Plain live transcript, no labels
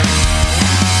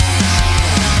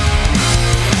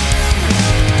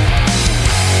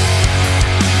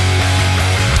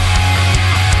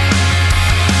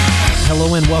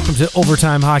welcome to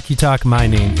Overtime Hockey Talk. My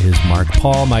name is Mark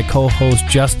Paul. My co-host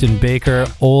Justin Baker.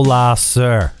 Hola,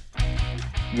 sir.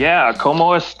 Yeah,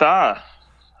 ¿cómo está?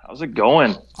 How's it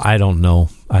going? I don't know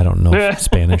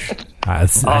Spanish. I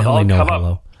only know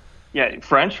hello. Up. Yeah,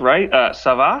 French, right?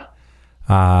 Ça va?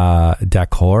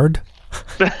 D'accord.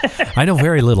 I know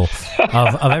very little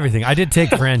of everything. I did take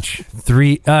French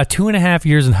 2.5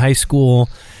 years in high school,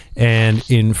 and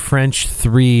in French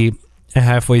 3,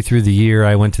 halfway through the year,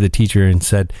 I went to the teacher and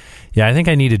said, yeah, I think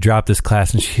I need to drop this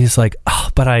class. And she's like, oh,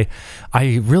 but I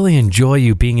really enjoy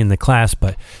you being in the class,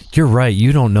 but you're right,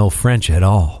 you don't know French at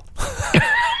all.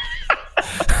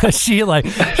 She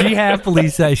happily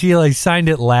said, she signed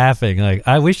it laughing. Like,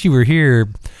 I wish you were here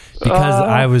because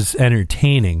I was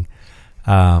entertaining.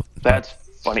 That's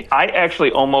funny. I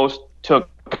actually almost took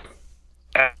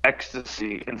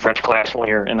ecstasy in French class one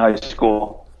year in high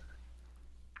school.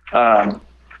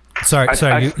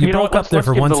 Sorry, you broke up there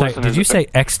for 1 second. Did you say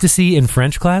ecstasy in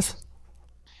French class?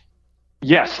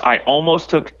 Yes, I almost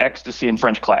took ecstasy in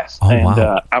French class. Oh,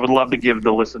 wow. I would love to give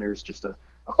the listeners just a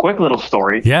quick little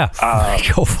story. Yeah,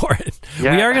 go for it.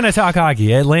 Yeah. We are going to talk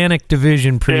hockey, Atlantic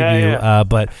Division preview,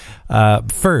 but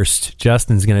first,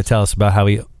 Justin's going to tell us about how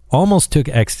he almost took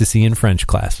ecstasy in French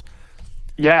class.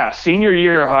 Yeah, senior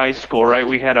year of high school, right?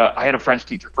 I had a French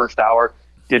teacher first hour.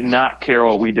 Did not care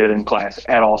what we did in class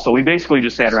at all. So we basically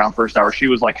just sat around first hour. She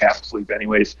was like half asleep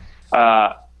anyways.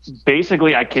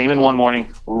 Basically, I came in one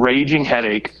morning, raging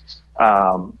headache.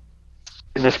 And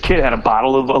this kid had a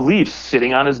bottle of Aleve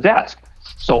sitting on his desk.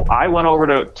 So I went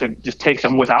over to just take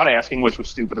some without asking, which was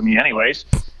stupid of me anyways.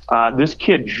 This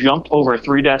kid jumped over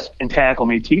 3 desks and tackled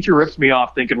me. Teacher rips me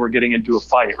off thinking we're getting into a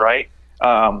fight, right?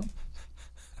 I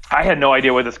had no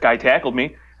idea why this guy tackled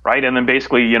me, right? And then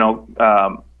basically,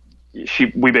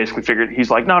 we basically figured, he's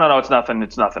like, no, it's nothing.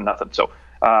 So,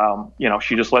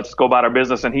 she just lets us go about our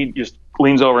business. And he just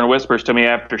leans over and whispers to me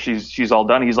after she's all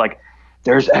done. He's like,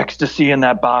 there's ecstasy in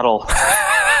that bottle.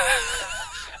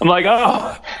 I'm like,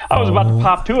 oh, I was about to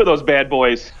pop 2 of those bad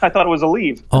boys. I thought it was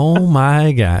Aleve. Oh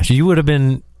my gosh. You would have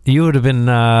been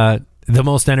the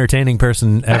most entertaining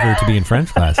person ever to be in French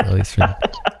class, at least.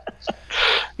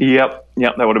 Yep.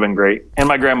 That would have been great. And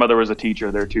my grandmother was a teacher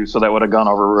there too. So that would have gone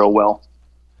over real well.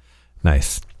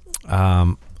 Nice.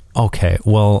 Okay.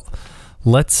 Well,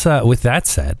 let's, with that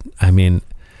said,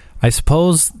 I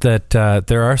suppose that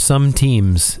there are some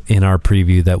teams in our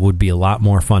preview that would be a lot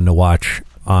more fun to watch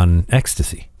on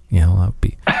ecstasy. That would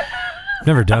be, I've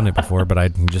never done it before, but I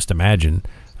can just imagine,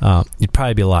 you'd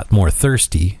probably be a lot more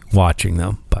thirsty watching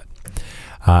them. But,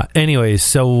 anyways,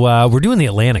 so, we're doing the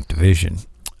Atlantic Division,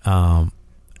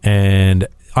 and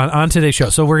on today's show.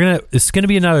 So it's going to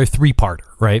be another 3-parter,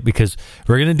 right? Because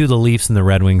we're going to do the Leafs and the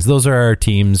Red Wings. Those are our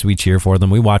teams. We cheer for them.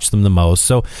 We watch them the most.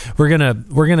 So we're going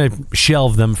to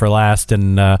shelve them for last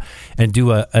and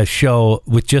do a show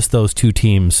with just those 2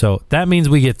 teams. So that means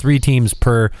we get 3 teams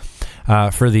per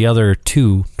for the other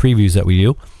 2 previews that we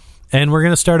do. And we're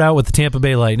going to start out with the Tampa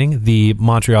Bay Lightning, the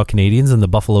Montreal Canadiens, and the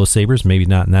Buffalo Sabres. Maybe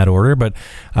not in that order, but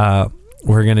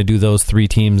we're going to do those 3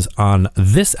 teams on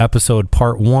this episode,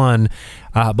 part 1.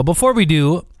 But before we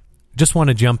do, just want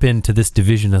to jump into this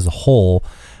division as a whole.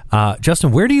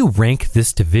 Justin, where do you rank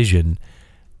this division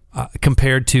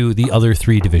compared to the other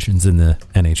 3 divisions in the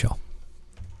NHL?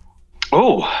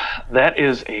 Oh, that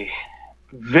is a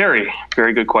very,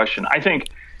 very good question. I think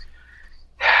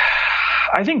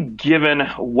given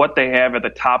what they have at the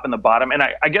top and the bottom, and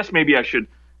I guess maybe I should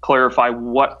clarify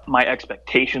what my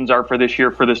expectations are for this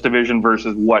year for this division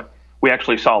versus what we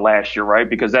actually saw last year, right?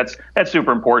 Because that's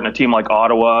super important. A team like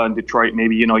Ottawa and Detroit,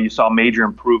 maybe, you saw major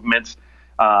improvements.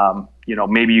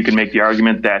 Maybe you can make the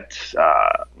argument that,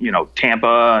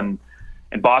 Tampa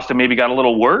and Boston maybe got a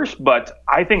little worse. But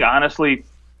I think, honestly,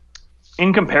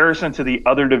 in comparison to the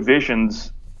other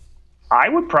divisions, I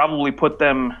would probably put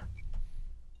them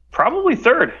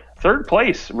third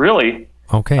place, really.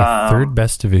 Okay, third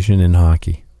best division in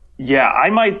hockey. Yeah,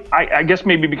 I guess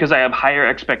maybe because I have higher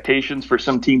expectations for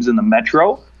some teams in the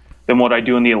Metro than what I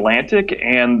do in the Atlantic,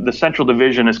 and the Central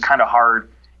Division is kind of hard,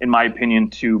 in my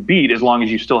opinion, to beat as long as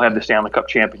you still have the Stanley Cup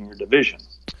champion in your division.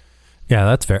 Yeah,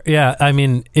 that's fair. Yeah,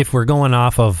 if we're going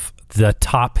off of the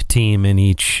top team in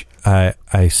each,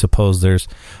 I suppose there's,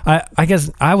 I guess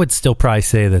I would still probably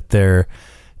say that they're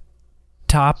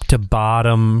top to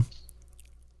bottom.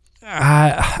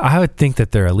 I would think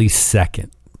that they're at least second,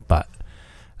 but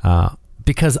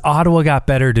because Ottawa got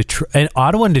better, and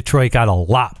Ottawa and Detroit got a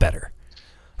lot better.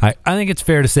 I think it's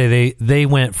fair to say they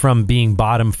went from being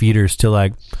bottom feeders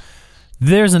to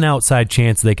there's an outside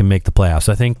chance they can make the playoffs.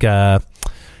 I think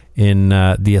in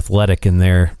the Athletic and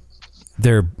their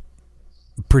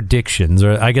predictions,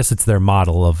 or I guess it's their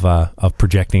model of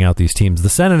projecting out these teams. The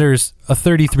Senators, a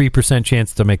 33%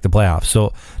 chance to make the playoffs,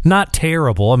 so not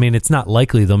terrible. I mean, it's not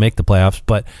likely they'll make the playoffs,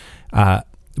 but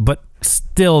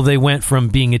still, they went from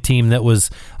being a team that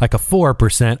was like a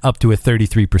 4% up to a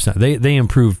 33%. They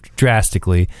improved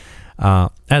drastically,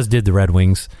 as did the Red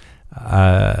Wings.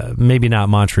 Maybe not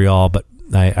Montreal, but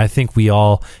I think we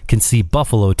all can see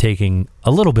Buffalo taking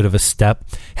a little bit of a step,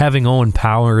 having Owen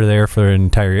Power there for an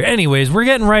entire year. Anyways, we're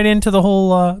getting right into the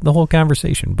whole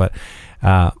conversation, but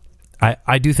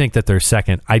I do think that they're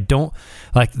second. I don't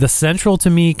like the Central. To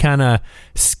me, kind of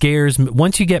scares me.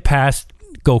 Once you get past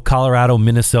Colorado,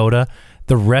 Minnesota,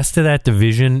 the rest of that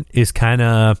division is kind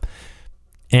of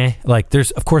like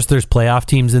there's playoff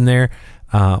teams in there,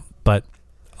 but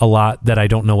a lot that I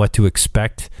don't know what to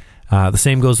expect. The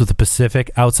same goes with the Pacific.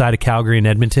 Outside of Calgary and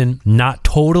Edmonton, not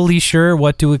totally sure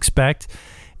what to expect.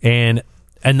 And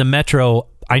the Metro,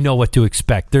 I know what to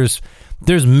expect. There's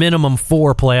minimum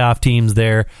 4 playoff teams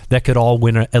there that could all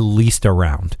win at least a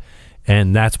round.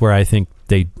 And that's where I think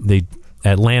they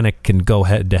Atlantic can go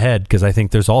head to head, because I think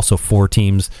there's also 4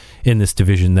 teams in this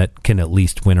division that can at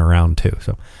least win a round too.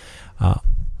 So,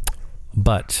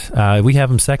 but we have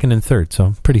them second and third,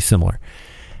 so pretty similar.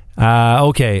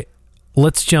 Okay.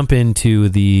 Let's jump into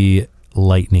the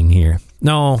Lightning here.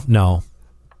 No,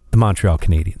 the Montreal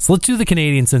Canadiens. Let's do the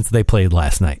Canadiens since they played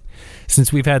last night,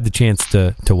 since we've had the chance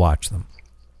to watch them.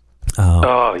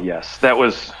 Oh, yes. That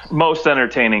was most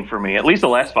entertaining for me, at least the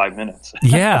last 5 minutes.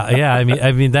 Yeah.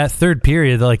 I mean that third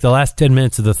period, like the last 10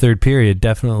 minutes of the third period,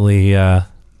 definitely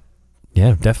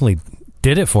definitely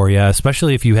did it for you,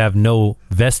 especially if you have no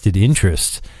vested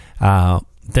interest.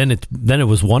 Then it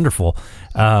was wonderful.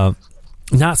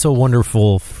 Not so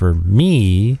wonderful for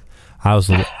me. But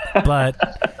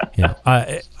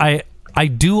I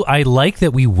like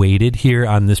that we waited here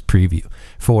on this preview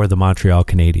for the Montreal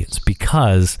Canadiens,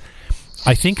 because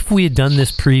I think if we had done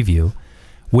this preview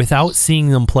without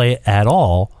seeing them play at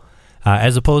all,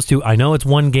 as opposed to, I know it's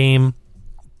one game,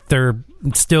 they're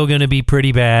still going to be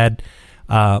pretty bad,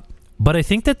 but I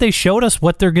think that they showed us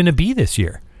what they're going to be this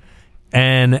year,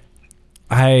 and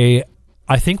I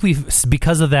think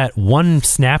because of that one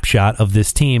snapshot of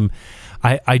this team,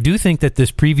 I do think that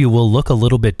this preview will look a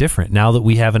little bit different now that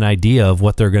we have an idea of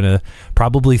what they're going to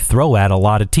probably throw at a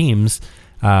lot of teams,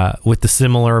 with the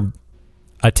similar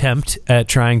attempt at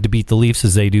trying to beat the Leafs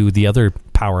as they do the other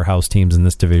powerhouse teams in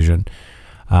this division.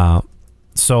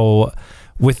 So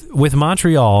with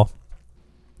Montreal,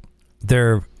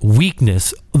 their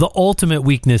weakness, the ultimate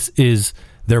weakness, is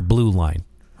their blue line,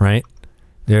 right?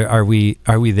 Are we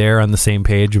there on the same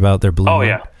page about their blue line? Oh,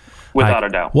 yeah, without a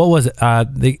doubt. What was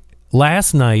it?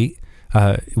 Last night,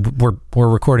 we're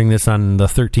recording this on the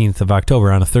 13th of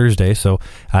October on a Thursday, so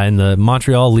in the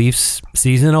Montreal Leafs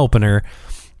season opener,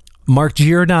 Mark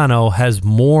Giordano has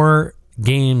more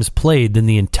games played than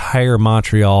the entire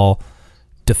Montreal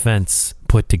defense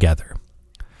put together.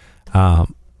 I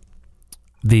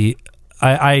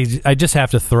just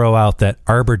have to throw out that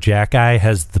Arbor Xhekaj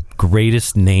has the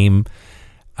greatest name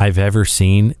I've ever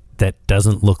seen that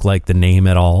doesn't look like the name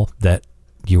at all that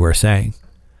you were saying.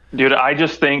 Dude, I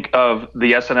just think of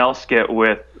the SNL skit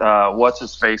with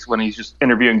what's-his-face when he's just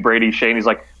interviewing Brady Shane. He's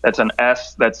like, that's an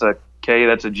S, that's a K,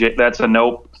 that's a J, that's a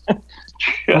nope.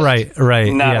 Right.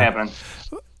 Not happening.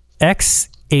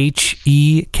 Xhekaj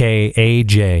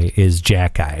is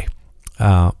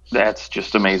Xhekaj. That's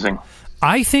just amazing.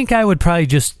 I think I would probably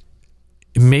just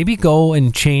maybe go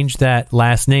and change that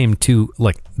last name to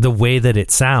like the way that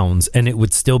it sounds, and it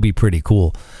would still be pretty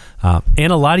cool,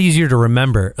 and a lot easier to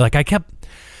remember. Like I kept,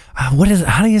 how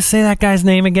do you say that guy's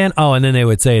name again? Oh, and then they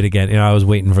would say it again. I was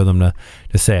waiting for them to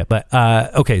say it. But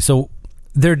okay, so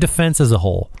their defense as a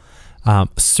whole,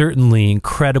 certainly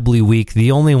incredibly weak.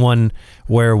 The only one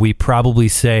where we probably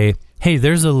say, hey,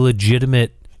 there's a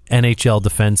legitimate NHL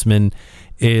defenseman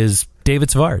is David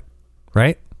Savard,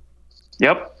 right?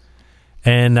 Yep.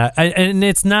 And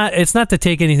it's not to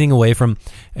take anything away from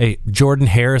Jordan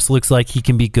Harris. Looks like he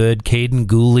can be good. Caden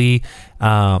Gooley,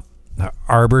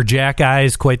 Arbor Xhekaj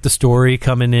is quite the story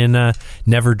coming in,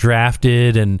 never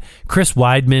drafted, and Chris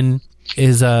Weidman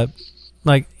is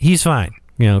he's fine.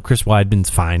 Chris Weidman's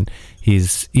fine.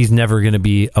 He's never going to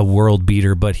be a world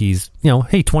beater, but he's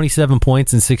 27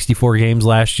 points in 64 games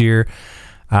last year.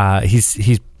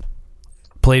 He's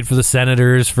played for the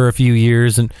Senators for a few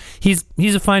years, and he's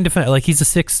a fine defense. Like he's a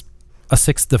sixth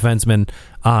defenseman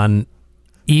on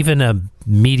even a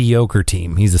mediocre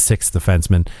team. He's a sixth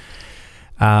defenseman.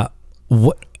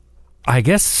 What I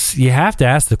guess you have to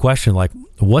ask the question, like,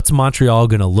 what's Montreal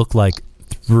going to look like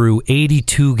through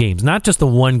 82 games, not just the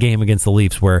one game against the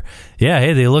Leafs where,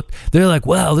 they're like,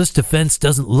 well, this defense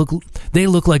they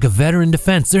look like a veteran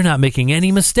defense. They're not making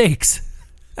any mistakes.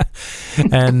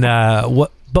 And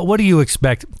what do you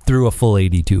expect through a full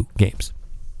 82 games?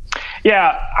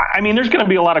 Yeah, I mean, there's going to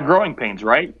be a lot of growing pains,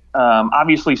 right?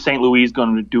 Obviously, St. Louis is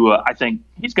going to I think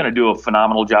he's going to do a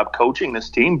phenomenal job coaching this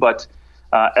team, but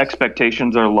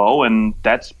expectations are low, and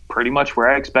that's pretty much where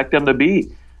I expect them to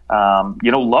be.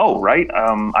 Low, right?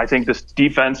 I think this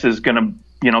defense is going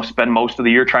to, spend most of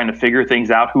the year trying to figure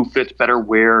things out, who fits better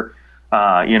where,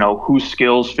 whose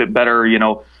skills fit better,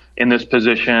 in this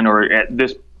position or at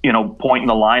this, point in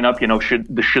the lineup.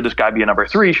 Should this guy be a number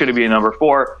 3? Should he be a number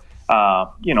 4? A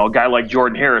guy like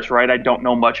Jordan Harris, right? I don't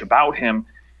know much about him.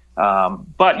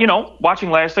 But,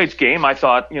 watching last night's game, I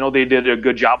thought, they did a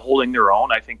good job holding their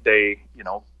own. I think they,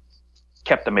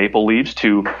 kept the Maple Leafs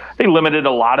they limited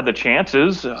a lot of the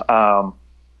chances.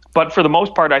 But for the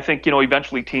most part, I think,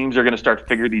 eventually teams are going to start to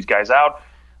figure these guys out,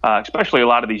 especially a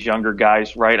lot of these younger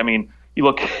guys, right? I mean, you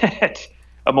look at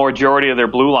a majority of their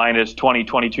blue line is 20,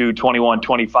 22, 21,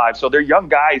 25. So they're young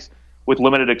guys with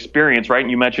limited experience, right?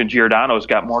 And you mentioned Giordano's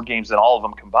got more games than all of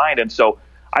them combined. And so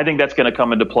I think that's going to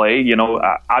come into play.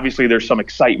 Obviously there's some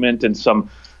excitement and some,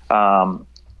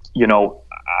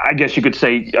 I guess you could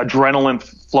say adrenaline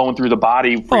flowing through the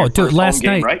body.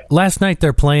 Last night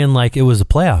they're playing like it was a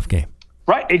playoff game.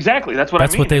 Right, exactly. That's what I mean.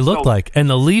 That's what they looked like. And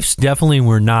the Leafs definitely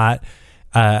were not.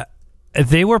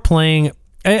 They were playing.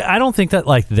 I don't think that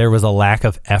there was a lack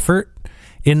of effort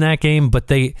in that game, but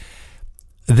they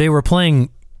were playing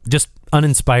just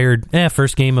uninspired.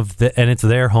 First game and it's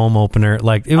their home opener.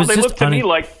 It was. They looked to me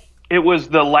like it was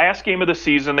the last game of the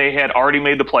season. They had already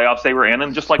made the playoffs. They were in,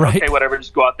 and just okay, whatever,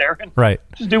 just go out there and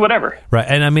just do whatever. Right,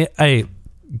 and I mean, I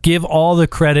give all the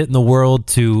credit in the world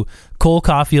to Cole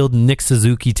Caulfield and Nick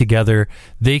Suzuki together.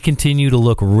 They continue to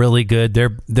look really good.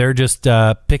 They're just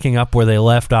picking up where they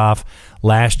left off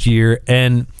last year,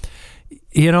 and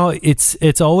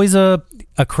it's always a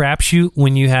crapshoot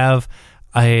when you have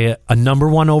a number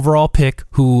 1 overall pick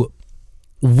who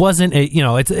wasn't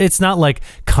it's not like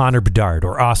Connor Bedard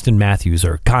or Austin Matthews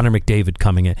or Connor McDavid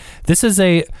coming in. This is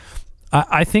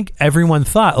I think everyone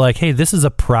thought hey, this is a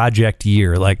project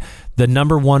year. The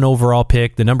number 1 overall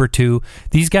pick, the number 2,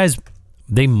 these guys,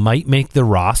 they might make the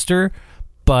roster,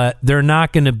 but they're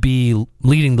not going to be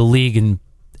leading the league in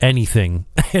anything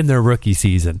in their rookie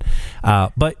season.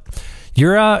 But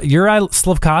Juraj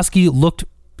Slafkovsky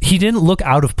he didn't look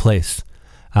out of place.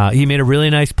 He made a really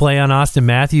nice play on Austin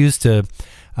Matthews to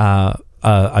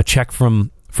a check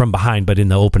from behind, but in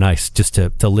the open ice, just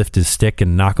to lift his stick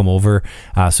and knock him over,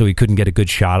 so he couldn't get a good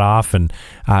shot off. And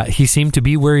he seemed to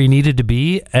be where he needed to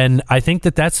be. And I think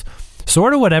that's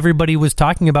sort of what everybody was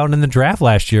talking about in the draft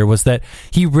last year, was that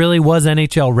he really was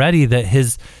NHL ready, that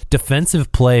his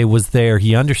defensive play was there.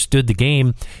 He understood the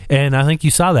game. And I think you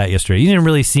saw that yesterday. You didn't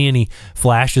really see any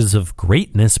flashes of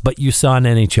greatness, but you saw an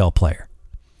NHL player.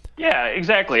 Yeah,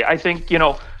 exactly. I think,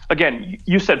 again,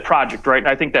 you said project, right? And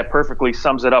I think that perfectly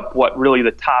sums it up, what really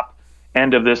the top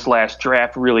end of this last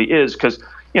draft really is. Because,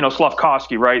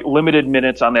 Slafkovsky, right? Limited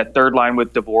minutes on that third line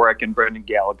with Dvorak and Brendan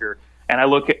Gallagher. And I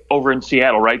look over in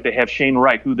Seattle, right? They have Shane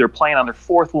Wright, who they're playing on their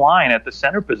 4th line at the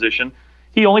center position.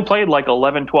 He only played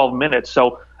 11, 12 minutes.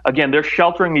 So, again, they're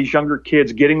sheltering these younger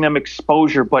kids, getting them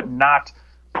exposure, but not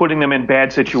putting them in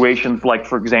bad situations. Like,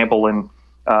 for example, in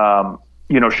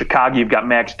Chicago, you've got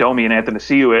Max Domi and Anthony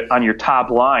Ciu on your top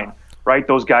line, right?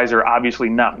 Those guys are obviously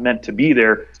not meant to be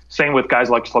there. Same with guys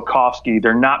like Slafkovsky.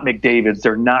 They're not McDavids.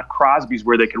 They're not Crosbys,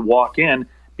 where they can walk in,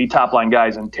 be top line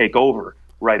guys, and take over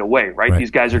right away, right? These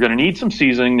guys are going to need some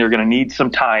seasoning. They're going to need some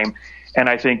time. And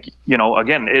I think,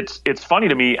 again, it's funny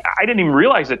to me. I didn't even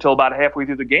realize it till about halfway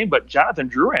through the game, but Jonathan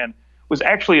Drouin was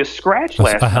actually a scratch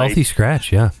last night. A healthy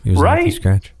scratch, yeah. He was a healthy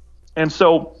scratch. And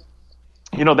so,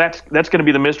 that's going to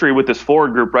be the mystery with this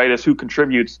forward group, right? Is who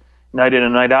contributes night in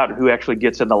and night out, who actually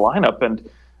gets in the lineup. And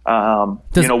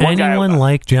does anyone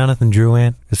like Jonathan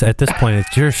Drouin? Because at this point,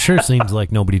 it sure seems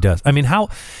like nobody does. I mean, how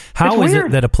is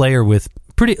it that a player with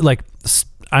pretty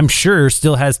I'm sure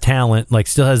still has talent,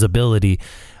 still has ability,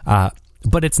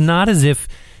 but it's not as if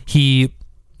he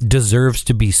deserves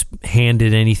to be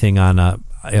handed anything on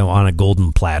a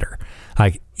golden platter.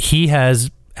 He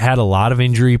has had a lot of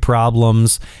injury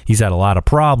problems. He's had a lot of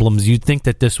problems. You'd think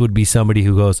that this would be somebody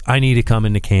who goes, I need to come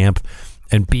into camp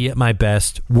and be at my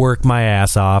best, work my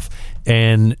ass off,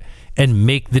 and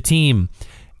make the team.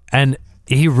 And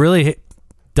he really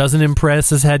doesn't impress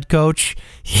his head coach.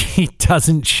 He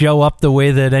doesn't show up the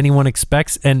way that anyone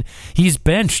expects, and he's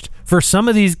benched for some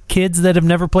of these kids that have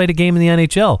never played a game in the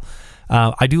NHL.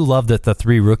 I do love that the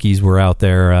 3 rookies were out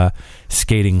there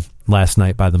skating last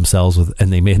night by themselves,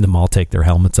 and they made them all take their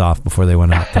helmets off before they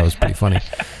went out. That was pretty funny.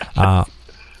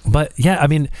 But yeah, I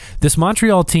mean, this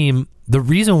Montreal team, the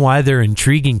reason why they're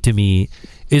intriguing to me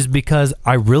is because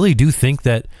I really do think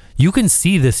that you can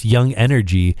see this young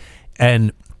energy,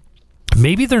 and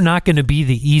maybe they're not going to be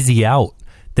the easy out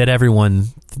that everyone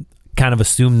kind of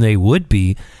assumed they would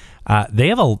be. They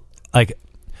have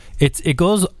it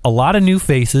goes a lot of new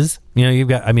faces. You've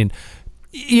got, I mean,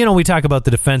 we talk about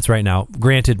the defense right now.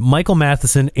 Granted, Michael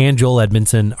Matheson and Joel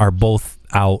Edmondson are both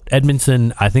out.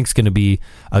 Edmondson, I think, is going to be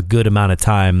a good amount of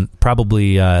time,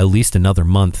 probably at least another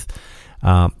month.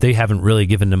 They haven't really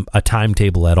given him a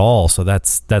timetable at all, so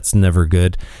that's never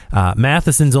good.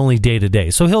 Matheson's only day-to-day,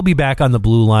 so he'll be back on the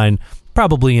blue line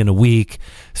probably in a week.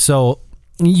 So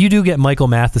you do get Michael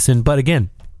Matheson, but again,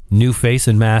 new face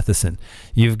in Matheson.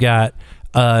 You've got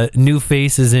new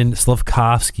faces in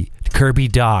Slafkovsky, Kirby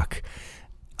Dach,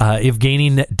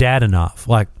 Evgeny Dadonov.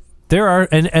 Like, there are,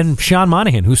 and Sean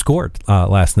Monahan, who scored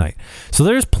last night. So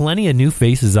there's plenty of new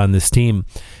faces on this team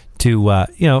to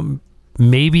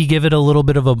maybe give it a little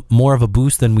bit of more of a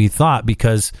boost than we thought,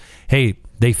 because hey,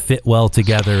 they fit well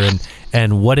together,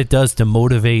 and what it does to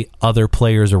motivate other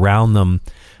players around them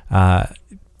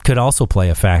could also play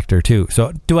a factor too.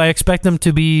 So do I expect them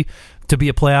to be a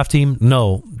playoff team?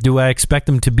 No. Do I expect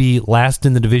them to be last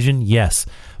in the division? Yes.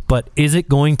 But is it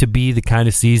going to be the kind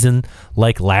of season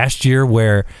like last year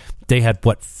where they had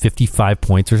 55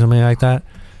 points or something like that?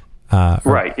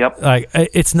 Right. Yep.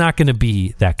 It's not going to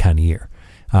be that kind of year.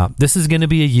 This is going to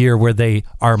be a year where they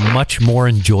are much more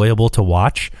enjoyable to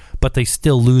watch, but they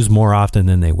still lose more often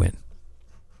than they win.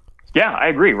 Yeah, I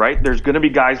agree, right? There's going to be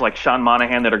guys like Sean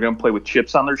Monahan that are going to play with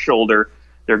chips on their shoulder.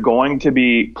 They're going to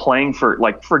be playing for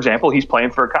example, he's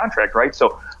playing for a contract, right?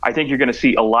 So I think you're going to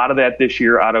see a lot of that this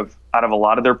year out of a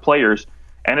lot of their players,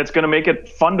 and it's going to make it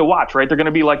fun to watch, right? They're going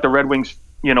to be like the Red Wings,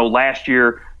 last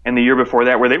year and the year before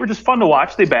that, where they were just fun to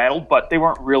watch. They battled, but they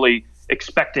weren't really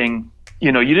expecting,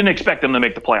 you didn't expect them to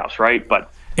make the playoffs, right?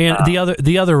 But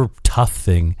the other tough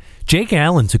thing, Jake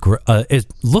Allen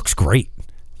looks great.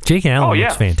 Jake Allen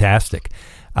looks fantastic.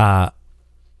 But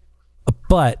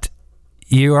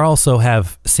you also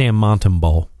have Sam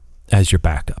Montembeault as your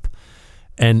backup.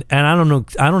 And I don't know,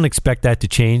 I don't expect that to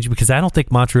change, because I don't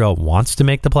think Montreal wants to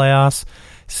make the playoffs.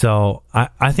 So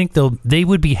I think they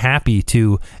would be happy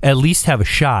to at least have a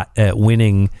shot at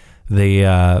winning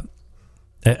the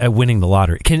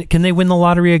lottery. Can they win the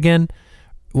lottery again?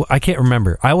 I can't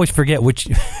remember. I always forget which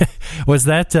was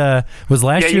that. Was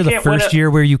last year the first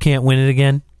year where you can't win it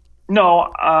again?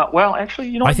 No. Well,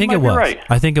 actually, I think it was. Right.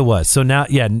 I think it was. So now,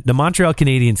 the Montreal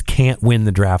Canadiens can't win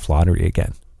the draft lottery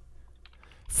again.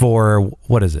 For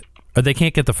what is it? Or they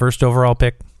can't get the first overall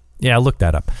pick. Yeah, look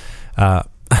that up. I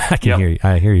can hear you.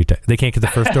 I hear you. They can't get the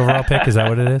first overall pick. Is that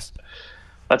what it is?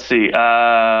 Let's see.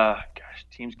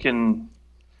 Teams can.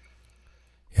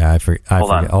 Yeah, I forget.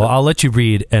 I'll let you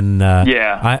read. And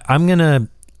I'm gonna.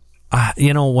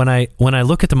 When I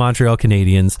look at the Montreal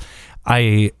Canadiens,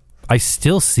 I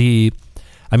still see.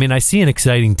 I mean, I see an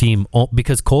exciting team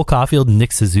because Cole Caulfield and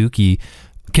Nick Suzuki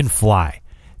can fly,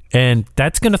 and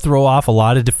that's going to throw off a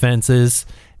lot of defenses.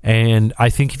 And I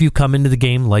think if you come into the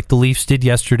game like the Leafs did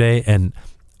yesterday and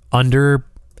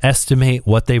underestimate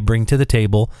what they bring to the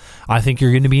table, I think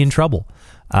you're going to be in trouble.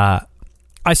 I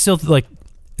still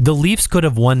the Leafs could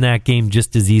have won that game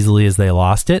just as easily as they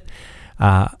lost it.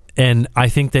 And I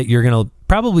think that you're going to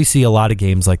probably see a lot of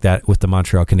games like that with the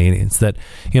Montreal Canadiens, that,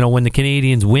 when the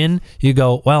Canadiens win, you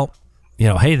go, well,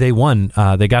 hey, they won.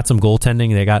 They got some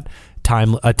goaltending. They got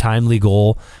a timely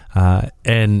goal.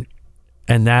 And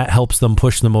that helps them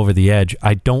push them over the edge.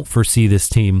 I don't foresee this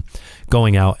team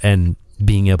going out and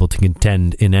being able to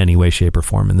contend in any way, shape, or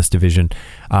form in this division.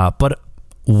 But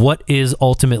what is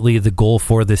ultimately the goal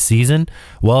for this season?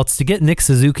 Well, it's to get Nick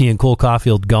Suzuki and Cole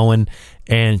Caulfield going,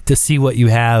 and to see what you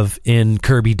have in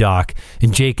Kirby Dach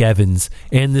and Jake Evans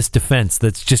and this defense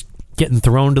that's just getting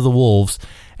thrown to the wolves.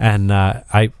 And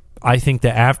I think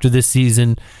that after this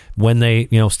season, when they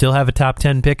still have a top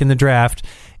 10 pick in the draft,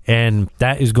 and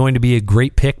that is going to be a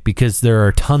great pick because there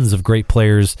are tons of great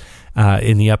players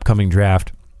in the upcoming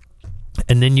draft,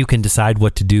 and then you can decide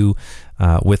what to do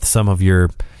with some of your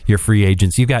free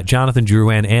agents. You've got Jonathan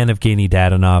Drouin and Evgeny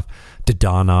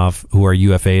Dadonov, who are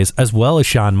UFAs, as well as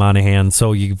Sean Monahan.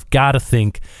 So you've got to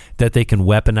think that they can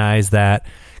weaponize that,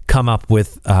 come up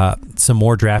with some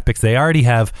more draft picks. They already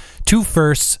have 2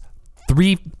 firsts,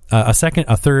 a second,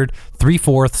 a third, 3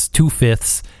 fourths, 2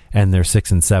 fifths, and they're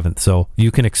 6th and 7th. So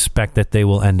you can expect that they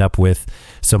will end up with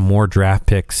some more draft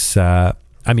picks. I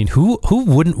mean, who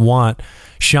wouldn't want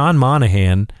Sean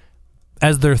Monahan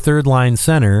as their third line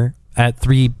center at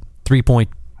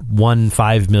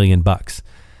 $3.15 million.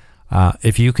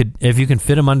 If you can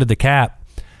fit him under the cap,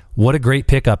 what a great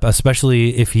pickup,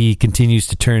 especially if he continues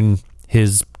to turn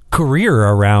his career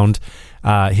around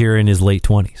here in his late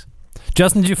 20s.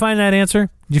 Justin, did you find that answer?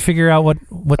 Did you figure out what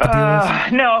the deal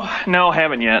is? No,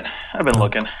 haven't yet. I've been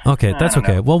looking. Okay, that's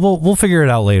okay. Well, we'll figure it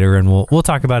out later, and we'll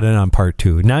talk about it on part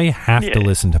 2. Now you have to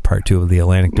listen to part 2 of the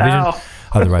Atlantic Division,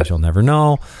 otherwise you'll never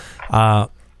know.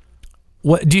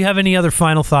 What do you have any other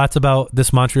final thoughts about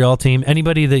this Montreal team?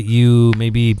 Anybody that you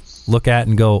maybe look at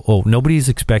and go, oh, nobody's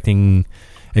expecting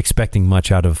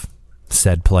much out of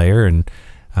said player, and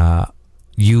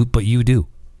you do.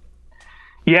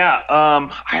 Yeah,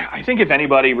 I think if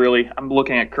anybody really, I'm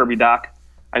looking at Kirby Dach.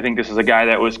 I think this is a guy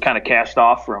that was kind of cast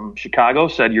off from Chicago,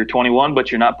 said you're 21,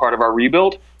 but you're not part of our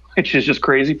rebuild, which is just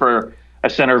crazy for a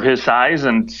center of his size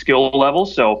and skill level.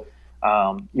 So,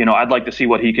 I'd like to see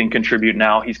what he can contribute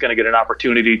now. He's going to get an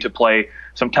opportunity to play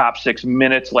some top 6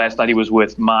 minutes. Last night he was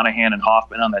with Monahan and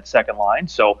Hoffman on that second line.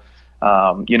 So,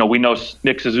 we know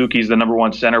Nick Suzuki's the number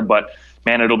 1 center, but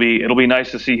man, it'll be nice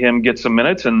to see him get some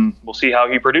minutes, and we'll see how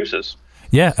he produces.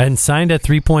 Yeah, and signed at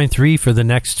 3.3 for the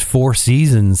next 4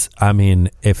 seasons. I mean,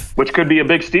 which could be a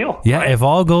big steal. Yeah, right? If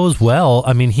all goes well.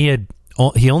 I mean, he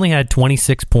only had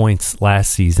 26 points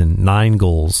last season, 9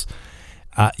 goals,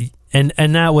 and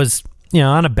that was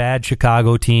on a bad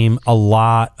Chicago team. A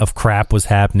lot of crap was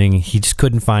happening. He just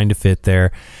couldn't find a fit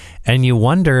there, and you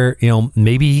wonder,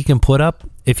 maybe he can put up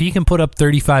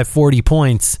 35, 40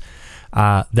 points.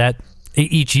 That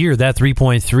each year, that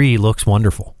 3.3 looks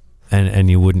wonderful.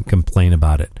 And you wouldn't complain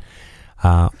about it.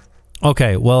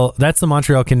 Okay, well, that's the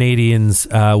Montreal Canadiens.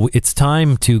 It's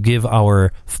time to give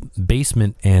our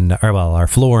basement and our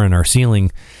floor and our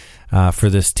ceiling for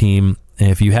this team.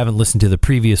 And if you haven't listened to the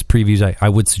previous previews, I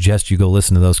would suggest you go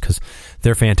listen to those because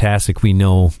they're fantastic. We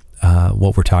know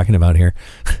what we're talking about here.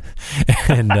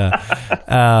 And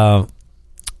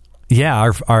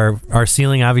yeah, our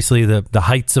ceiling, obviously the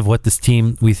heights of what this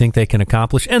team we think they can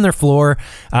accomplish, and their floor.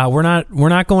 We're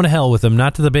not going to hell with them,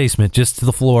 not to the basement, just to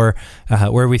the floor,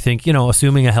 where we think,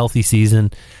 assuming a healthy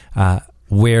season,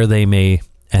 where they may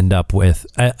end up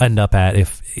at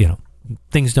if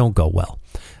things don't go well.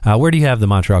 Where do you have the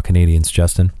Montreal Canadiens,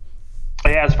 Justin?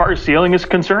 Yeah, as far as ceiling is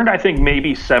concerned, I think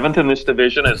maybe 7th in this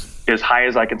division is as high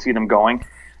as I can see them going.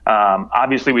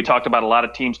 Obviously, we talked about a lot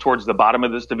of teams towards the bottom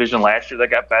of this division last year that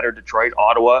got better, Detroit,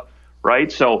 Ottawa,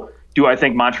 right? So do I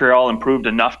think Montreal improved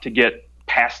enough to get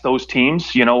past those teams?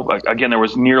 Again, there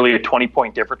was nearly a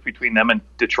 20-point difference between them and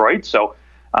Detroit. So,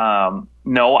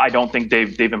 no, I don't think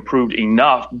they've improved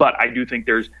enough, but I do think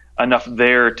there's enough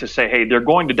there to say, hey, they're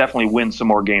going to definitely win some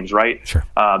more games, right? Sure.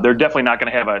 They're definitely not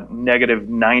going to have a negative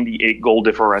 98 goal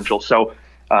differential. So,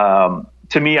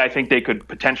 to me, I think they could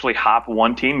potentially hop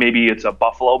one team. Maybe it's a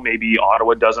Buffalo. Maybe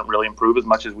Ottawa doesn't really improve as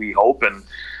much as we hope. And,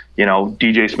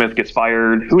 DJ Smith gets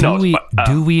fired. Who knows?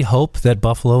 Do we hope that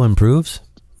Buffalo improves?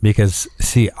 Because,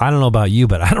 see, I don't know about you,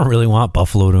 but I don't really want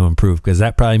Buffalo to improve because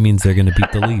that probably means they're going to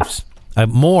beat the Leafs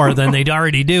more than they'd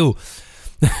already do.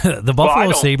 The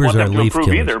Buffalo Sabres are Leaf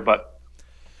killers. Either, but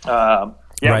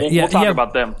we'll talk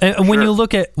about them. And when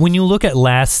you look at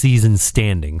last season's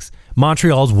standings,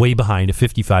 Montreal's way behind at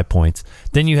 55 points.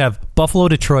 Then you have Buffalo,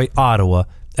 Detroit, Ottawa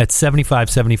at 75,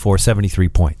 74, 73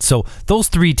 points. So those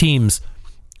 3 teams,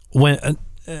 when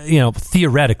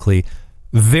theoretically,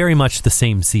 very much the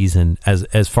same season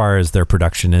as far as their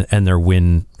production and their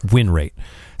win rate.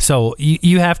 So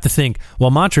you have to think,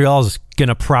 well, Montreal's going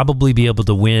to probably be able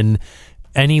to win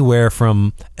anywhere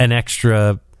from an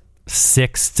extra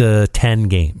 6 to 10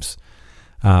 games,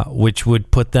 which would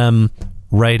put them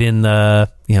right in the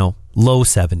low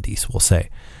 70s, we'll say.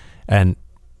 And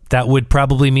that would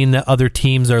probably mean that other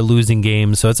teams are losing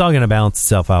games, so it's all going to balance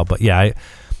itself out. But yeah,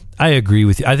 I agree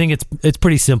with you. I think it's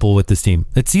pretty simple with this team.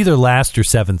 It's either last or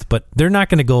 7th, but they're not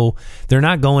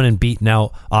going and beating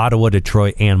out Ottawa,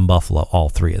 Detroit, and Buffalo, all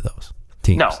 3 of those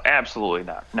teams. No, absolutely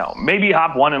not. No, maybe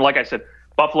hop one, and like I said,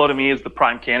 Buffalo to me is the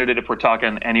prime candidate if we're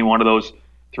talking any one of those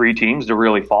 3 teams to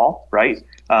really fall, right?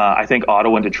 I think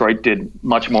Ottawa and Detroit did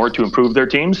much more to improve their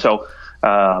teams. So,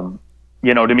 to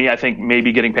me, I think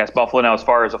maybe getting past Buffalo. Now, as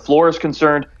far as a floor is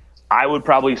concerned, I would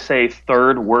probably say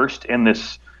 3rd worst in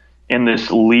this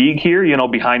league here,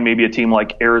 behind maybe a team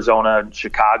like Arizona and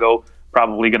Chicago,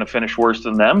 probably going to finish worse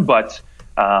than them. But,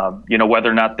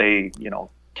 whether or not they,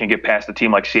 can get past a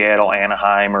team like Seattle,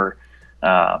 Anaheim, or,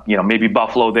 maybe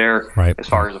Buffalo there. Right. As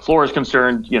far as the floor is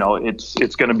concerned,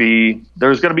 there's going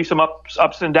to be some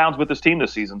ups and downs with this team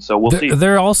this season. So we'll see.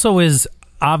 There also is,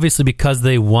 obviously, because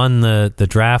they won the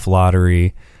draft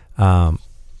lottery,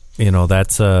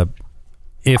 that's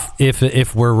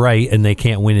if we're right and they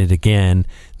can't win it again,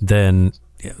 then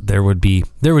there would be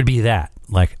that,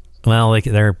 like, well, like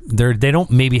they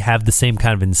don't maybe have the same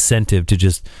kind of incentive to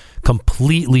just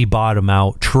completely bottom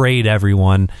out, trade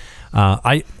everyone.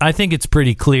 I think it's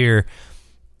pretty clear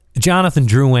Jonathan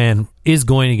Drouin is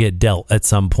going to get dealt at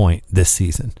some point this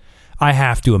season. I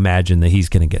have to imagine that he's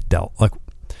going to get dealt. Like,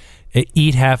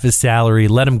 eat half his salary,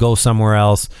 let him go somewhere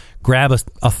else, grab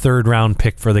a third-round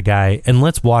pick for the guy, and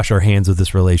let's wash our hands of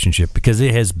this relationship because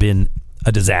it has been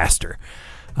a disaster.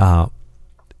 Man,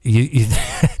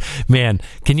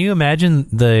 can you imagine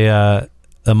the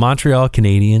Montreal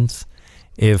Canadiens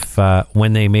if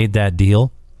when they made that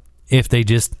deal, if they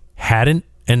just hadn't,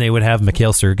 and they would have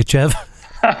Mikhail Sergachev?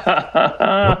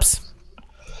 Whoops.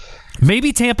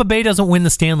 Maybe Tampa Bay doesn't win the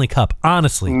Stanley Cup,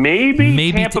 honestly.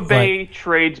 Maybe Tampa Bay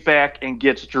trades back and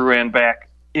gets Drouin back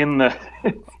in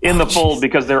the fold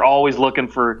because they're always looking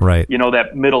for that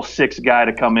middle six guy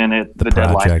to come in at the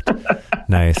deadline.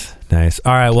 Nice.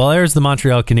 All right, well, there's the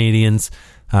Montreal Canadiens.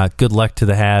 Good luck to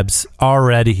the Habs,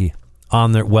 already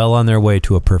on their way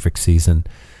to a perfect season.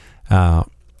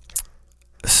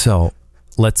 So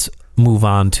let's move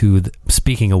on to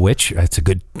speaking of which, it's a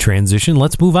good transition.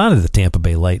 Let's move on to the Tampa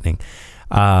Bay Lightning.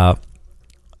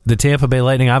 The Tampa Bay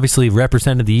Lightning obviously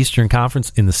represented the Eastern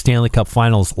Conference in the Stanley Cup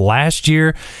Finals last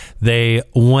year. They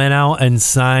went out and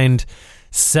signed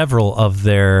several of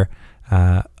their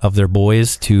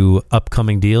boys to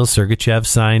upcoming deals. Sergachev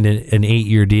signed an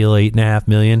 8-year deal, $8.5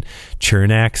 million.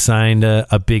 Chernak signed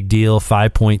a big deal,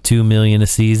 $5.2 million a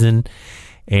season.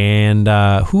 And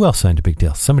who else signed a big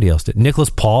deal? Somebody else did. Nicholas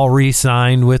Paul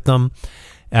re-signed with them.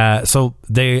 So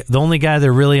the only guy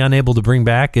they're really unable to bring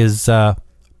back is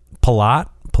Palat.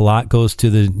 Palat goes to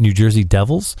the New Jersey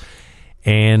Devils.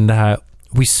 And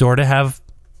we sort of have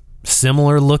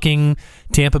similar looking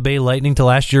Tampa Bay Lightning to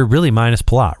last year, really minus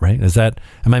Palat, right?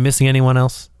 Am I missing anyone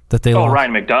else that they lost?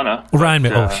 Ryan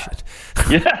McDonough. Shit.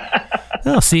 Yeah.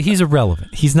 No, see, he's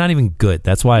irrelevant. He's not even good.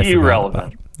 That's why I forgot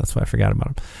about him. That's why I forgot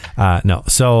about him. No.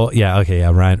 So,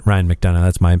 Ryan McDonough.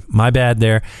 That's my bad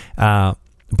there.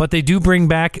 But they do bring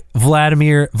back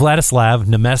Vladislav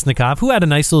Nemesnikov, who had a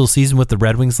nice little season with the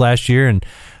Red Wings last year and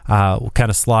will kind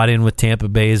of slot in with Tampa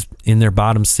Bay's in their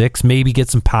bottom six, maybe get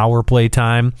some power play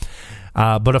time.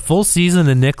 But a full season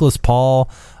of Nicholas Paul,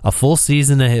 a full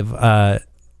season of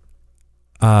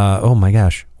oh my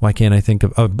gosh, why can't I think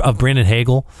of Brandon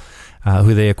Hagel,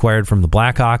 who they acquired from the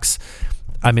Blackhawks.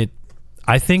 I mean,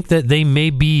 I think that they may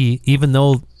be, even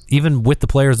with the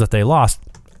players that they lost,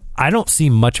 I don't see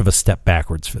much of a step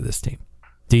backwards for this team.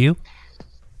 Do you?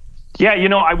 Yeah,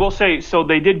 I will say, so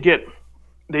they did get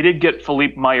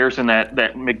Philippe Myers in that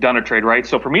McDonough trade, right?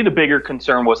 So for me, the bigger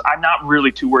concern was I'm not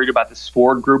really too worried about this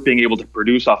forward group being able to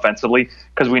produce offensively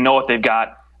because we know what they've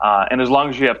got. And as long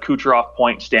as you have Kucherov,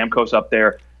 Point, Stamkos up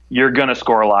there, you're going to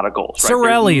score a lot of goals. Right?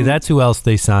 Sorelli, that's who else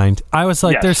they signed. I was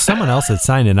like, There's someone else that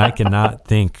signed, and I cannot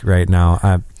think right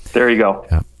now. There you go.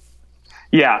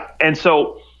 Yeah. And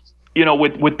so,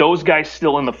 with those guys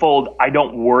still in the fold, I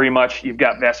don't worry much. You've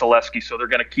got Vasilevsky, so they're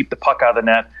going to keep the puck out of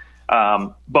the net.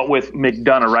 But with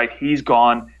McDonough, right, he's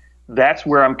gone. That's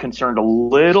where I'm concerned a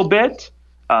little bit.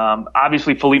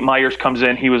 Obviously, Philippe Myers comes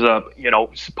in. He was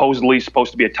supposedly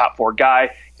supposed to be a top 4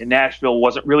 guy in Nashville.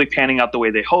 Wasn't really panning out the way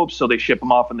they hoped, so they ship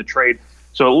him off in the trade.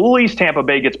 So at least Tampa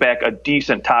Bay gets back a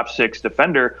decent top 6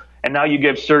 defender. And now you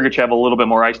give Sergachev a little bit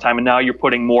more ice time, and now you're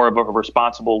putting more of a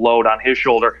responsible load on his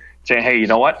shoulder, saying, hey, you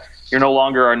know what? You're no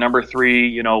longer our number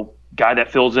 3, guy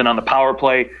that fills in on the power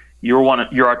play. You're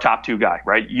our top 2 guy,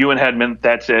 right? You and Hedman,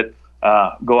 that's it.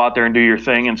 Go out there and do your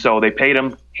thing. And so they paid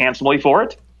him handsomely for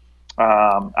it.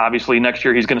 Obviously, next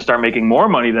year he's going to start making more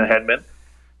money than Hedman.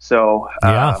 So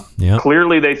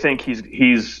clearly they think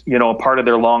he's a part of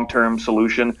their long-term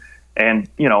solution. And,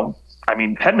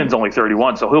 Hedman's only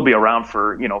 31, so he'll be around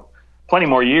for, plenty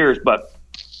more years. But,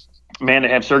 man, to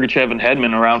have Sergachev and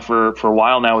Hedman around for a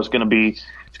while now it's going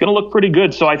to look pretty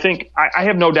good. So I think I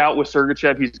have no doubt with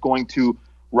Sergachev he's going to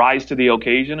rise to the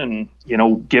occasion.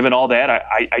 And, given all that,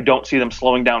 I don't see them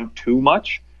slowing down too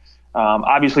much.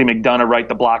 Obviously, McDonough, right,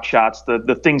 the block shots,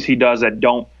 the things he does that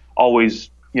don't always,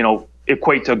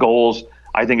 equate to goals,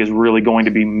 I think is really going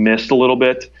to be missed a little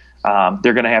bit.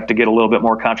 They're going to have to get a little bit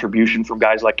more contribution from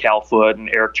guys like Cal Foote and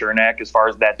Eric Chernak as far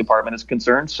as that department is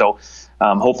concerned. So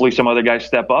hopefully some other guys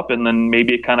step up, and then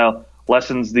maybe it kind of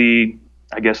lessens the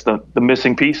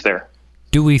missing piece there.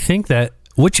 Do we think that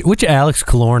which Alex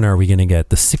Killorn are we going to get?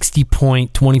 The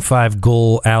 60-point,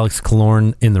 25-goal Alex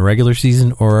Killorn in the regular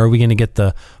season, or are we going to get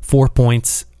the 4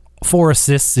 points, 4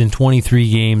 assists in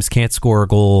 23 games, can't score a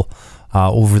goal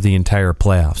over the entire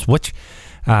playoffs?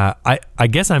 I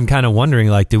guess I'm kind of wondering,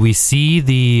 like, do we see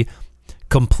the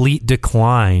complete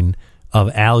decline of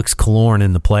Alex Killorn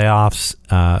in the playoffs?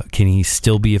 Can he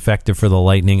still be effective for the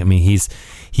Lightning? I mean,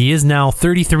 he is now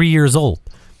 33 years old.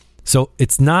 So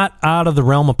it's not out of the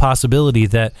realm of possibility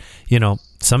that,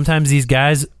 sometimes these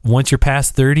guys, once you're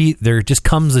past 30, there just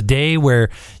comes a day where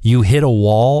you hit a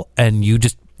wall and you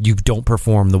don't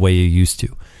perform the way you used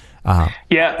to.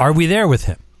 Are we there with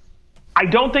him? I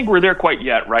don't think we're there quite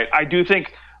yet, right? I do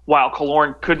think while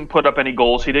Killorn couldn't put up any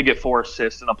goals, he did get 4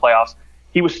 assists in the playoffs.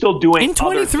 He was still doing in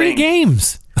 23 other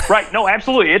games. Right? No,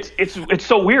 absolutely. It's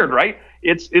so weird, right?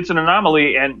 It's an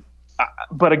anomaly, and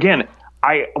but again,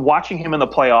 watching him in the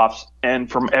playoffs, and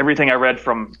from everything I read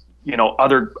from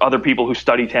other people who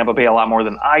study Tampa Bay a lot more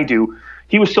than I do,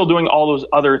 he was still doing all those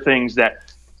other things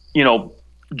that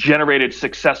generated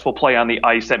successful play on the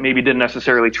ice that maybe didn't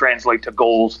necessarily translate to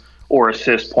goals or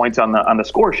assist points on the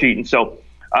score sheet. And so,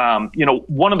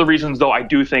 one of the reasons, though, I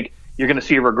do think you're going to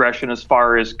see a regression as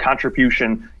far as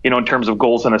contribution, in terms of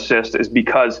goals and assists, is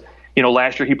because,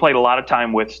 last year he played a lot of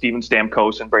time with Steven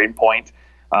Stamkos and Brayden Point.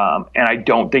 And I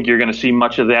don't think you're going to see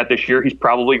much of that this year. He's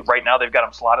probably, right now, they've got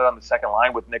him slotted on the second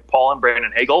line with Nick Paul and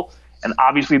Brandon Hagel. And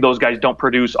obviously those guys don't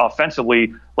produce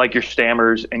offensively like your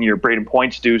Stammers and your Brayden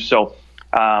Points do. So,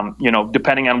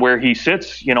 depending on where he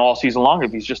sits, all season long,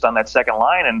 if he's just on that second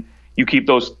line and you keep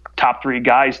those top 3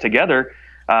 guys together,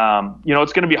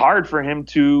 it's going to be hard for him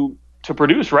to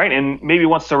produce, right? And maybe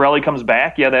once Cirelli comes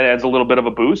back, that adds a little bit of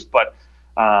a boost. But,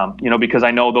 because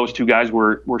I know those 2 guys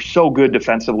were so good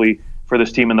defensively for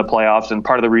this team in the playoffs, and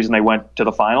part of the reason they went to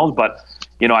the finals. But,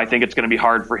 I think it's going to be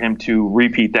hard for him to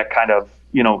repeat that kind of,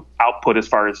 output as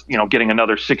far as, getting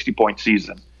another 60-point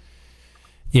season.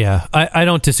 Yeah, I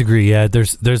don't disagree. Yeah,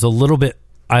 there's a little bit,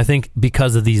 I think,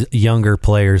 because of these younger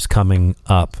players coming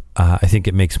up, I think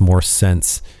it makes more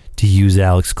sense to use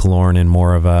Alex Killorn in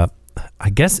more of a, I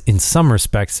guess in some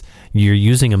respects, you're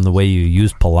using him the way you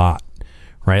use Palat,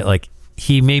 right? Like,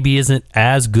 he maybe isn't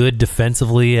as good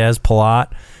defensively as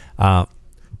Palat,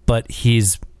 but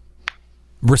he's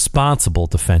responsible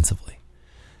defensively.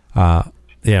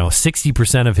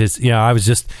 60% of his, I was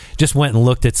just went and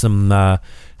looked at some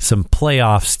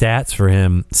playoff stats for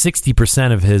him.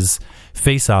 60% of his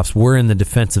faceoffs were in the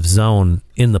defensive zone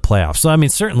in the playoffs. So, I mean,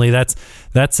 certainly that's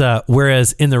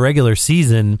whereas in the regular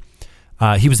season,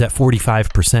 he was at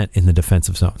 45% in the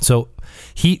defensive zone. So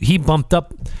he bumped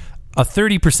up a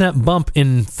 30% bump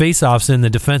in faceoffs in the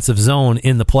defensive zone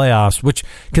in the playoffs, which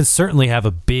can certainly have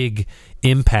a big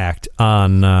impact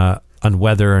on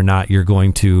whether or not you're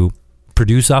going to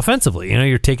produce offensively.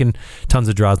 You're taking tons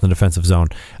of draws in the defensive zone.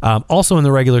 Also in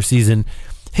the regular season,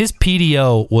 his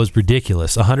PDO was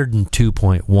ridiculous,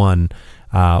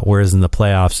 102.1, whereas in the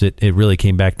playoffs it really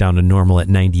came back down to normal at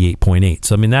 98.8.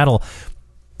 So I mean that'll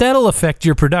affect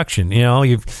your production.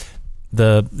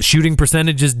 The shooting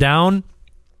percentage is down,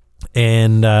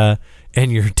 and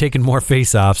you're taking more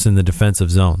faceoffs in the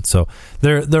defensive zone. So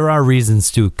there are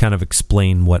reasons to kind of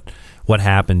explain what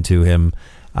happened to him.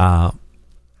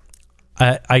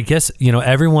 I guess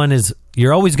everyone is.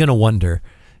 You're always going to wonder.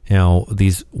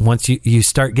 These once you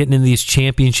start getting in these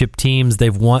championship teams,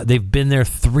 they've been there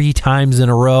 3 times in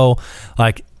a row.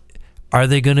 Like, are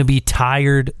they going to be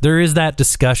tired? There is that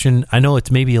discussion. I know it's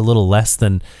maybe a little less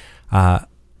than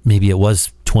maybe it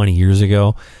was 20 years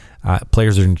ago.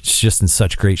 Players are just in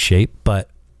such great shape, but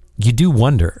you do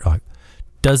wonder,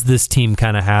 does this team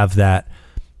kind of have that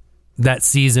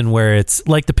season where it's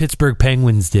like the Pittsburgh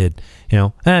Penguins did?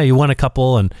 You won a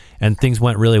couple and things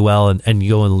went really well, and you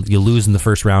go and you lose in the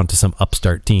first round to some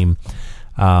upstart team.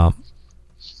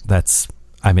 That's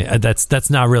not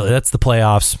really, that's the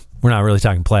playoffs. We're not really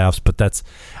talking playoffs, but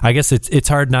I guess it's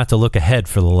hard not to look ahead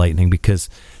for the Lightning because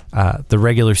the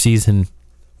regular season,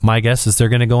 my guess is they're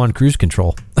going to go on cruise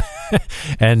control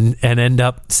and end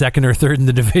up second or third in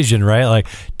the division, right? Like,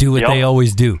 do what they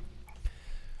always do.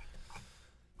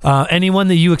 Anyone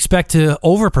that you expect to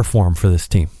overperform for this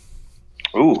team?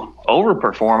 Ooh,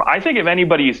 overperform. I think if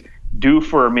anybody's due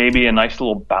for maybe a nice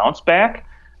little bounce back,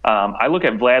 I look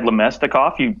at Vlad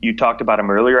Lemestikov. You talked about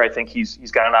him earlier. I think he's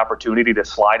got an opportunity to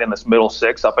slide in this middle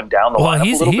 6 up and down the lineup a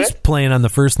little bit. He's playing on the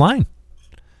first line.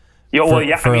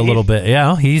 For a little bit.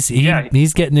 Yeah, he's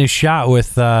getting his shot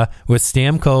with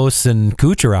Stamkos and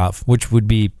Kucherov, which would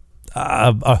be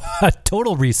a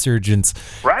total resurgence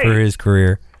for his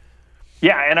career.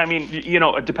 Yeah, and I mean,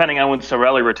 depending on when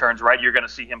Cirelli returns, right, you're going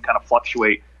to see him kind of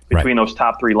fluctuate between those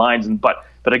top 3 lines. But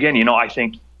again, I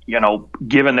think,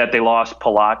 given that they lost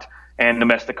Palat and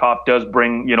Nemestikov does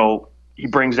bring, he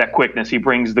brings that quickness, he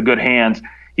brings the good hands.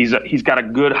 He's got a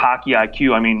good hockey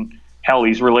IQ. I mean, Hell,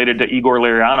 he's related to Igor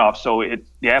Larionov, so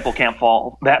the apple can't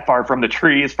fall that far from the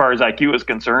tree as far as IQ is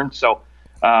concerned. So,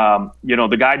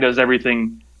 the guy does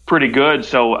everything pretty good.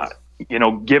 So,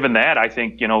 given that, I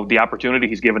think, the opportunity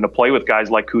he's given to play with guys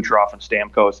like Kucherov and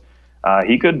Stamkos,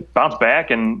 he could bounce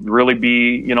back and really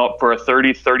be, up for a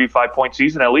 30, 35-point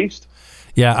season at least.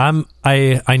 Yeah,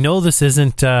 I know this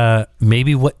isn't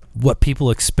maybe what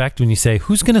people expect when you say,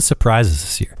 who's going to surprise us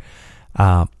this year?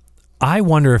 I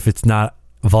wonder if it's not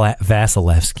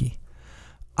Vasilevsky.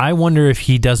 I wonder if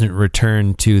he doesn't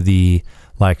return to the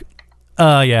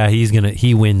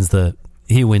he wins the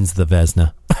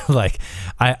Vezina.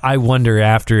 I wonder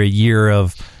after a year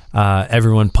of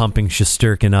everyone pumping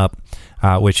Shesterkin up,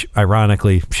 which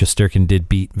ironically Shesterkin did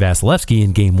beat Vasilevsky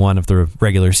in game 1 of the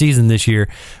regular season this year,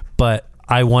 but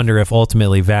I wonder if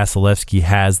ultimately Vasilevsky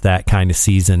has that kind of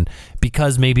season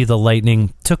because maybe the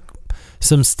Lightning took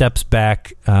some steps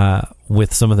back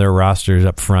with some of their rosters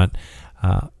up front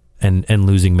and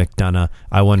losing McDonough.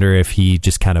 I wonder if he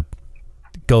just kind of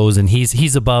goes and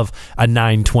he's above a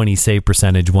 .920 save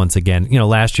percentage once again.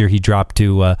 Last year he dropped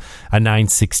to a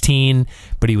 .916,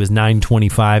 but he was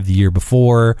 .925 the year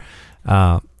before.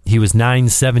 He was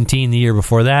 .917 the year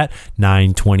before that,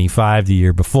 .925 the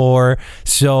year before.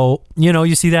 So,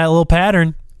 you see that little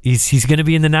pattern. He's going to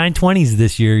be in the 920s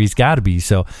this year. He's got to be.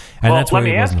 So, and that's where let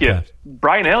me ask you.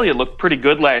 Brian Elliott looked pretty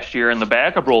good last year in the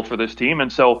backup role for this team,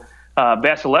 and so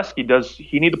Vasilevsky, does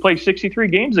he need to play 63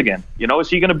 games again? Is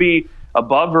he going to be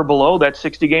above or below that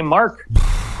 60-game mark?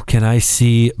 Can I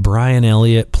see Brian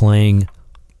Elliott playing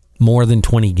more than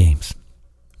 20 games?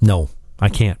 No, I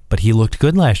can't. But he looked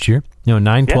good last year.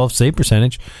 912 save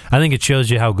percentage. I think it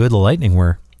shows you how good the Lightning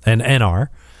were and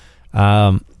are.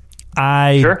 I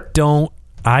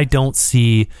don't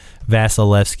see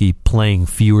Vasilevsky playing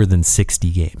fewer than 60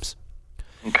 games.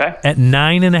 Okay. At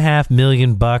 $9.5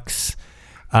 million,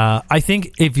 I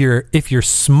think if you're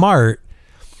smart,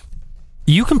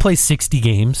 you can play 60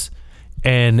 games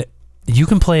and you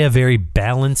can play a very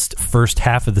balanced first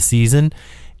half of the season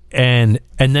and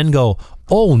then go,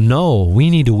 oh no,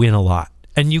 we need to win a lot.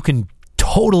 And you can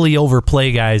totally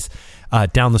overplay guys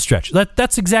down the stretch.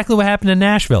 That's exactly what happened in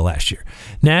Nashville last year.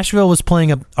 Nashville was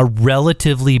playing a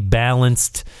relatively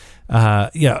balanced,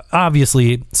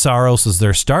 obviously Saros is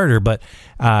their starter, but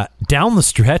down the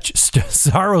stretch,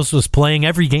 Saros was playing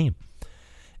every game.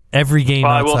 Every game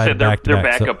outside I will say their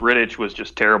back-to-back. backup Rittich was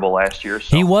just terrible last year.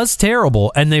 So. He was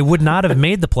terrible, and they would not have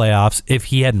made the playoffs if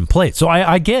he hadn't played. So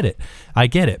I get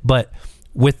it. But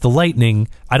with the Lightning,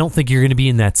 I don't think you're going to be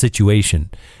in that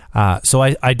situation. So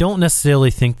I don't necessarily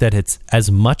think that it's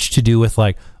as much to do with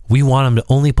we want him to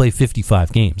only play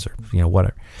 55 games or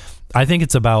whatever. I think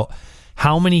it's about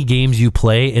how many games you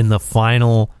play in the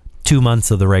final 2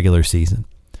 months of the regular season.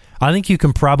 I think you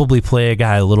can probably play a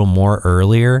guy a little more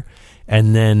earlier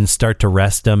and then start to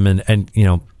rest them and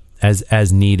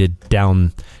as needed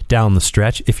down the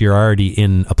stretch if you're already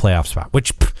in a playoff spot,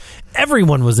 which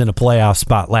everyone was in a playoff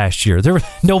spot last year.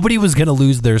 Nobody was going to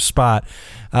lose their spot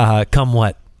come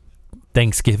what?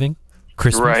 Thanksgiving?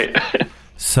 Christmas? Right.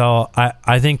 So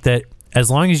I think that as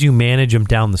long as you manage him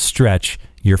down the stretch,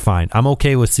 you're fine. I'm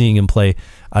okay with seeing him play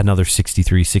another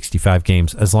 63, 65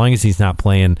 games as long as he's not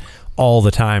playing all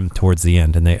the time towards the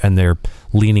end, and they're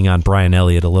leaning on Brian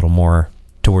Elliott a little more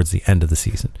towards the end of the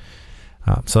season.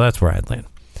 So that's where I'd land.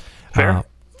 Fair.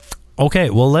 Okay,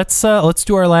 well let's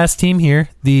do our last team here,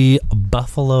 the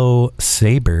Buffalo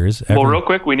Sabres. Real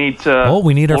quick, we need to.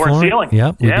 We need our floor and ceiling.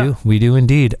 Yep, we do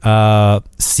indeed.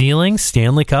 Ceiling,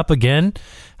 Stanley Cup again.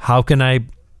 How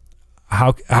can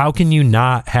you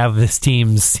not have this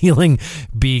team's ceiling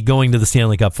be going to the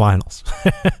Stanley Cup Finals?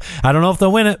 I don't know if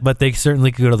they'll win it, but they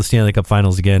certainly could go to the Stanley Cup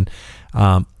Finals again.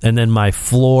 And then my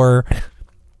floor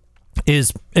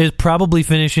is probably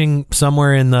finishing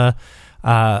somewhere in the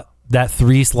that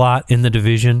 3 slot in the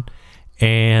division,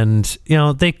 and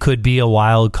they could be a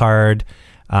wild card,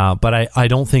 but I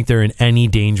don't think they're in any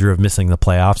danger of missing the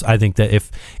playoffs. I think that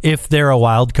if they're a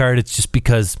wild card, it's just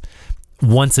because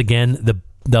once again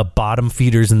the bottom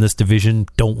feeders in this division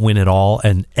don't win at all,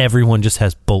 and everyone just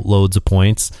has boatloads of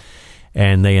points,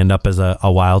 and they end up as a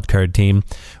wild card team,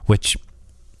 which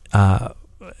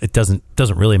it doesn't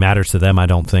really matter to them, I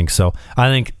don't think. So I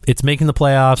think it's making the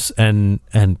playoffs and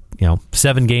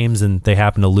 7 games, and they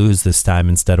happen to lose this time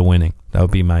instead of winning. That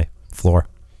would be my floor.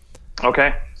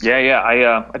 Okay. Yeah.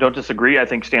 I don't disagree. I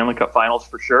think Stanley Cup Finals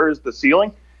for sure is the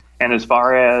ceiling. And as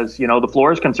far as, the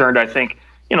floor is concerned, I think,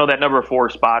 that number 4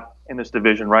 spot in this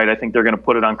division, right? I think they're going to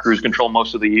put it on cruise control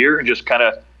most of the year and just kind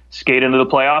of skate into the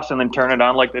playoffs and then turn it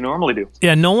on like they normally do.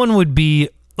 Yeah, no one would be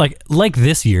like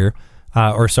this year.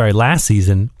 last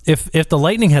season, if the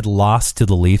Lightning had lost to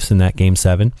the Leafs in that Game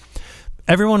 7,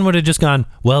 everyone would have just gone,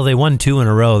 well, they won 2 in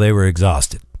a row. They were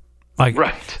exhausted.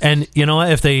 Right. And you know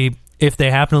what? If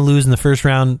they happen to lose in the first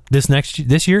round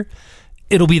this year,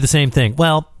 it'll be the same thing.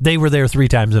 Well, they were there 3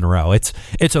 times in a row.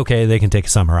 It's okay. They can take a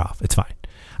summer off. It's fine.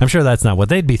 I'm sure that's not what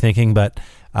they'd be thinking, but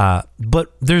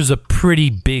there's a pretty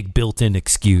big built-in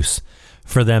excuse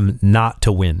for them not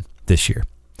to win this year.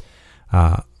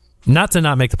 Not to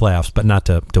not make the playoffs, but not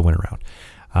to win a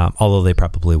round, although they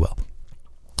probably will.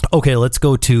 Okay, let's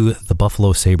go to the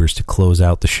Buffalo Sabres to close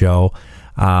out the show.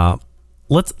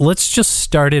 Let's just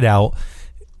start it out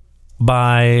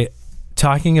by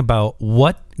talking about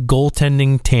what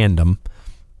goaltending tandem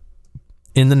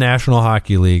in the National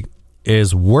Hockey League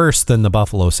is worse than the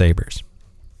Buffalo Sabres.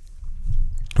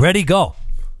 Ready, go.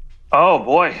 Oh,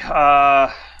 boy.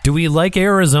 Do we like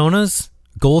Arizona's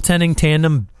goaltending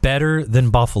tandem better than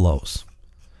Buffalo's?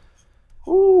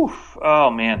 Ooh, oh,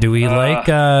 man. Do we like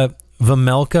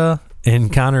Vejmelka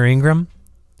and Connor Ingram,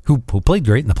 who played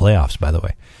great in the playoffs, by the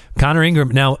way? Connor Ingram.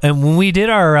 Now, and when we did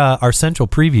our Central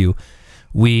preview,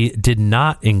 we did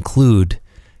not include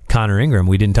Connor Ingram.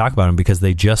 We didn't talk about him because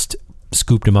they just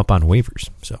scooped him up on waivers.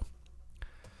 So,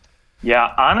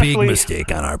 yeah, honestly, big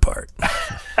mistake on our part.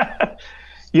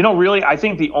 Really, I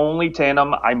think the only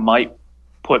tandem I might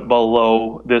put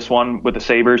below this one with the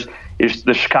Sabres is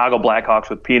the Chicago Blackhawks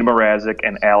with Peter Mrazek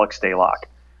and Alex Stalock.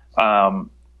 I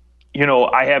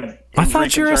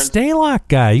thought you were a Stalock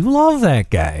guy. You love that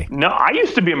guy. No, I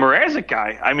used to be a Mrazek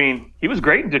guy. I mean, he was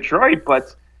great in Detroit,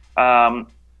 but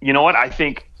you know what? I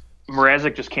think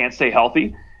Mrazek just can't stay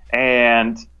healthy.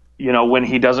 And, when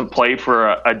he doesn't play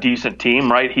for a decent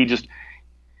team, right, he just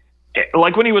 –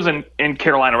 like when he was in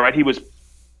Carolina, right, he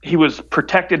was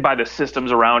protected by the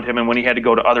systems around him. And when he had to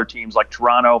go to other teams like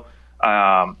Toronto,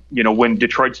 when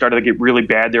Detroit started to get really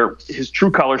bad there, his true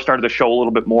colors started to show a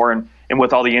little bit more. And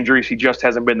with all the injuries, he just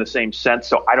hasn't been the same since.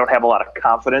 So I don't have a lot of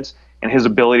confidence in his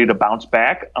ability to bounce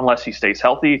back unless he stays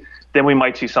healthy. Then we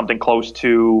might see something close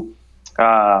to,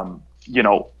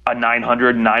 a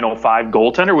 900, 905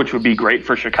 goaltender, which would be great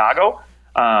for Chicago.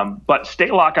 But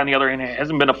Stalock, on the other hand,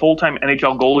 hasn't been a full-time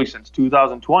NHL goalie since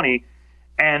 2020.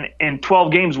 And in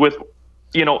 12 games with,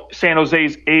 San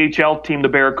Jose's AHL team, the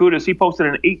Barracudas, he posted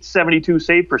an .872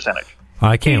 save percentage.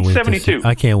 I can't wait.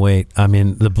 I can't wait. I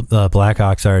mean, the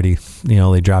Blackhawks already,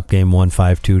 they dropped game 1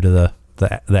 5-2 to the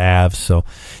Avs. So,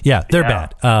 yeah, they're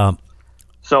bad.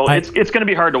 So it's going to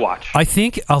be hard to watch. I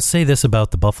think I'll say this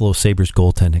about the Buffalo Sabres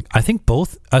goaltending. I think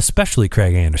both, especially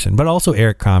Craig Anderson, but also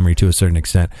Eric Comrie to a certain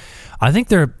extent, I think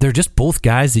they're just both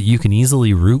guys that you can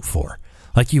easily root for.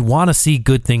 Like, you want to see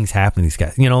good things happen to these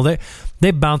guys.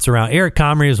 They bounce around. Eric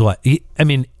Comrie is what?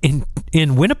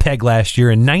 In Winnipeg last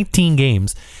year, in 19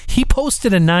 games, he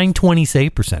posted a .920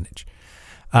 save percentage.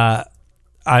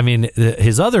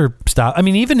 His other stop,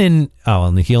 even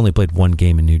he only played 1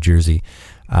 game in New Jersey.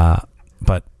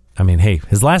 But,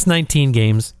 his last 19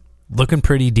 games, looking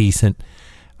pretty decent.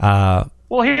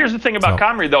 Well, here's the thing about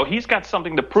Comrie, though. He's got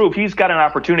something to prove. He's got an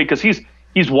opportunity because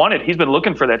he's won it. He's been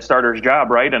looking for that starter's job,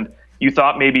 right? And you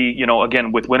thought maybe,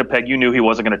 again, with Winnipeg, you knew he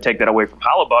wasn't going to take that away from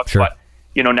Hellebuyck. Sure. But,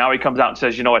 now he comes out and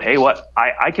says,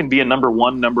 I can be a number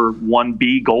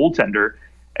 1B goaltender.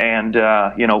 And,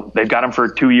 they've got him for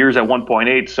 2 years at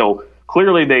 1.8. So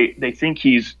clearly they think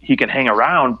he can hang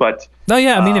around. But no,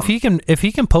 yeah, if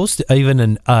he can post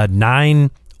even a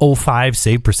 905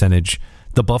 save percentage,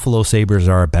 the Buffalo Sabres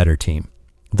are a better team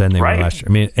than they were last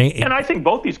year. And I think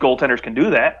both these goaltenders can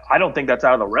do that. I don't think that's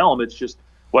out of the realm. It's just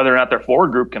whether or not their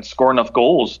forward group can score enough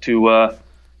goals to,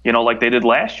 like they did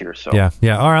last year. So yeah.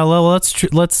 All right, well, let's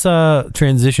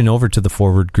transition over to the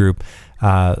forward group.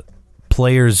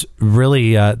 Players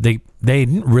really they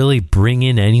didn't really bring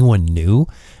in anyone new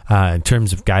in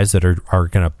terms of guys that are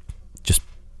going to just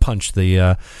punch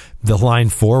the line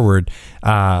forward.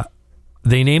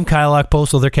 They named Kyle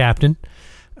Okposo their captain,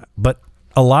 but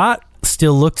a lot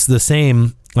still looks the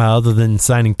same other than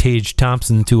signing Tage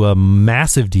Thompson to a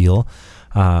massive deal.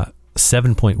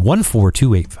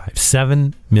 $7.14285,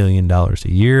 $7 million a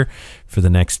year for the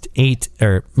next 8,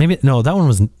 or maybe no, that one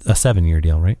was a 7-year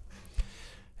deal, right?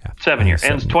 Yeah, 7 years,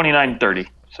 ends 29-30.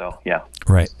 So yeah,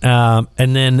 right.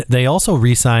 And then they also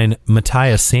re-signed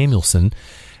Matthias Samuelsson,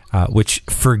 which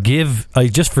forgive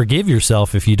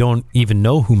yourself if you don't even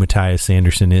know who Matthias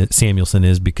Samuelsson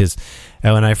is, because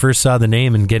when I first saw the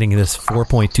name and getting this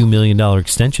 $4.2 million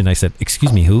extension, I said,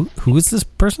 "Excuse me, who is this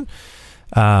person?"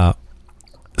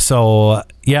 So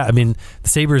yeah, the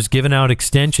Sabres giving out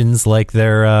extensions like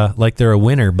they're a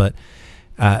winner, but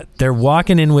they're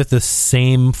walking in with the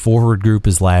same forward group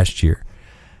as last year.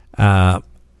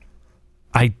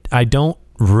 I don't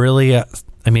really.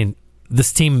 I mean,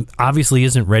 this team obviously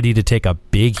isn't ready to take a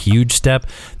big, huge step.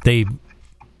 They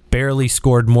barely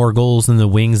scored more goals than the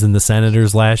Wings and the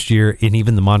Senators last year, and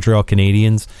even the Montreal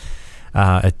Canadiens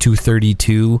at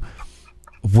 232.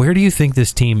 Where do you think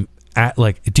this team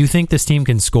do you think this team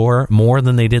can score more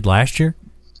than they did last year?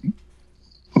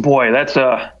 Boy, that's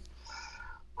a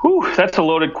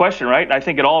loaded question, right? I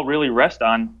think it all really rests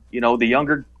on, the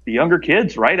younger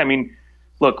kids, right? I mean,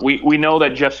 look, we know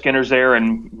that Jeff Skinner's there,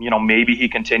 and maybe he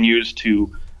continues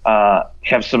to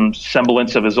have some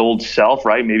semblance of his old self,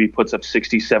 right? Maybe puts up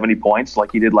 60, 70 points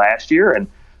like he did last year and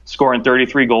scoring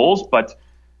 33 goals. But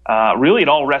really it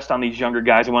all rests on these younger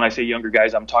guys. And when I say younger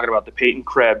guys, I'm talking about the Peyton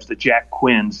Krebs, the Jack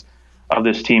Quinns of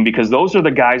this team, because those are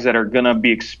the guys that are going to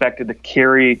be expected to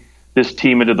carry this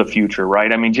team into the future,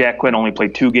 right? I mean, Jack Quinn only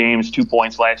played 2 games, 2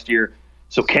 points last year.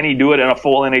 So can he do it in a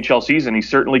full NHL season? He's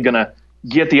certainly going to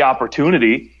get the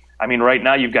opportunity. I mean, right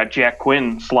now you've got Jack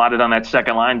Quinn slotted on that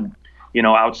second line,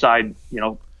 outside,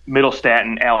 Middlestat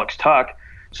and Alex Tuck.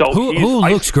 So who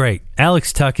looks great.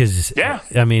 Alex Tuck is, yeah.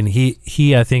 I mean,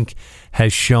 he I think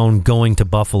has shown going to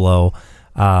Buffalo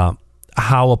how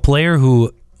a player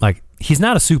who, like, he's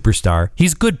not a superstar.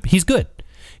 He's good.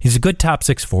 He's a good top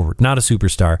 6 forward, not a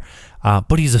superstar,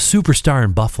 but he's a superstar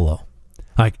in Buffalo.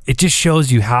 Like, it just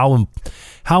shows you how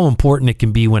important it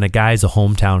can be when a guy's a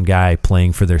hometown guy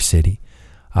playing for their city.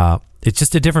 It's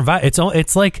just a different vibe.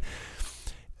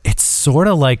 It's sort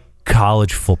of like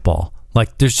college football.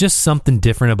 Like, there's just something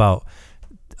different about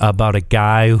a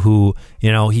guy who,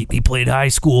 he played high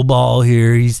school ball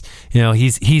here. He's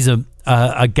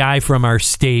a guy from our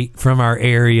state, from our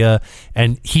area,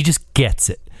 and he just gets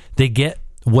it. They get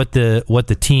what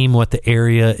the team, what the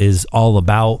area is all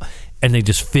about, and they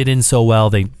just fit in so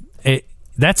well.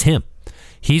 That's him.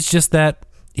 He's just that.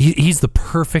 He's the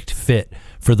perfect fit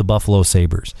for the Buffalo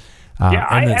Sabres.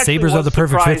 And the Sabres are the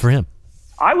perfect fit for him.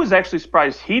 I was actually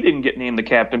surprised he didn't get named the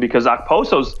captain, because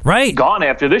Okposo's gone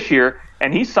after this year,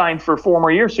 and he signed for 4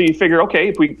 more years. So you figure,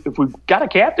 okay, if we've got a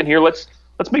captain here, let's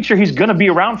make sure he's going to be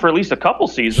around for at least a couple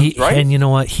seasons, right? And you know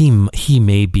what? He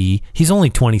may be. He's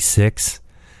only 26.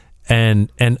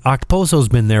 And Okposo's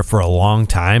been there for a long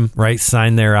time, right?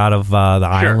 Signed there out of the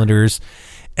Islanders.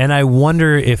 And I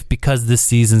wonder if, because this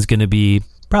season's going to be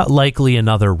likely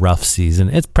another rough season,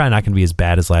 it's probably not going to be as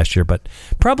bad as last year, but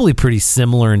probably pretty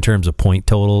similar in terms of point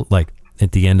total, like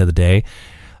at the end of the day.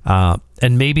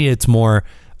 And maybe it's more,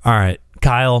 all right,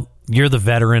 Kyle, you're the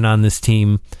veteran on this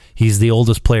team. He's the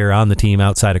oldest player on the team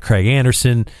outside of Craig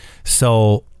Anderson.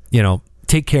 So,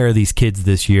 take care of these kids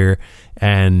this year.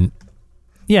 And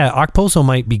yeah, Okposo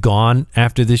might be gone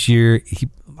after this year.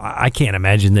 I can't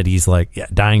imagine that he's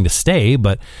dying to stay,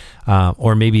 but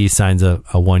or maybe he signs a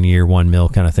 1 year, $1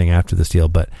 million kind of thing after this deal.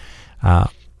 But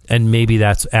and maybe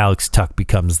that's Alex Tuck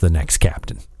becomes the next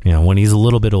captain. When he's a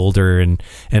little bit older and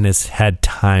has had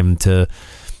time to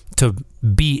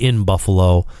be in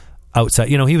Buffalo outside.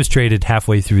 He was traded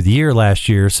halfway through the year last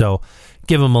year, so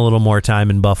give him a little more time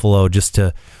in Buffalo just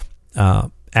to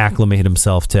acclimate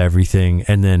himself to everything,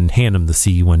 and then hand him the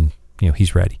C when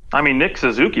he's ready. I mean, Nick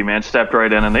Suzuki, man, stepped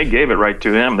right in, and they gave it right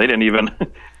to him. They didn't even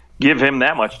give him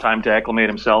that much time to acclimate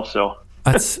himself. So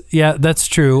that's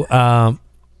true.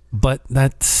 But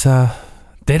that's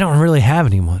they don't really have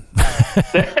anyone.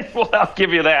 Well, I'll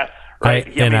give you that. Right,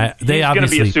 he's going to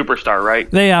be a superstar, right?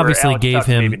 They obviously gave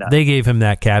him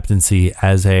that captaincy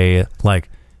as a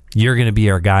you're going to be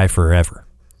our guy forever,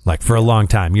 for a long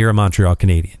time. You're a Montreal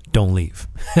Canadian. Don't leave.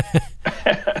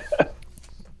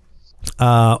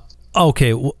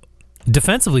 Okay. Well,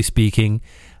 defensively speaking,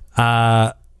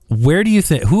 where do you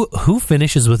think who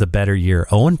finishes with a better year,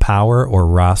 Owen Power or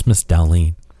Rasmus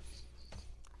Dahlin?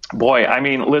 Boy, I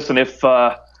mean, listen, if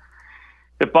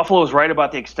Buffalo is right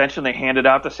about the extension they handed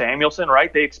out to Samuelson,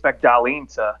 right, they expect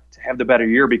Dahlin to have the better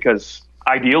year, because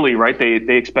ideally, right,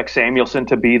 they expect Samuelson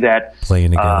to be that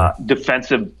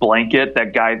defensive blanket,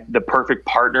 that guy, the perfect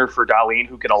partner for Dahlin,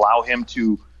 who can allow him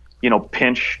to,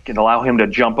 pinch, can allow him to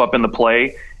jump up in the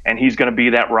play, and he's going to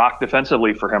be that rock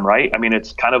defensively for him, right? I mean,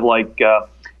 it's kind of like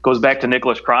goes back to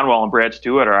Nicholas Kronwall and Brad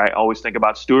Stewart, or I always think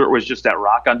about Stewart was just that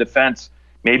rock on defense,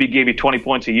 maybe gave you 20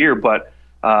 points a year, but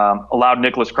allowed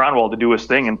Nicholas Kronwall to do his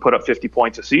thing and put up 50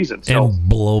 points a season. So, and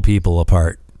blow people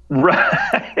apart.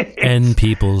 Right. End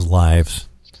people's lives.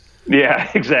 Yeah,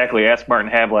 exactly. Ask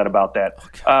Martin Havlat about that.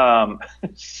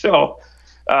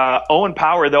 Owen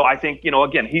Power, though, I think,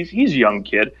 again, he's a young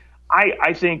kid.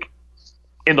 I think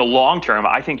in the long term,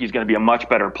 I think he's going to be a much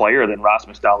better player than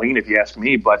Rasmus Dahlin, if you ask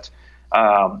me. But,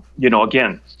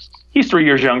 again, he's 3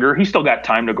 years younger. He's still got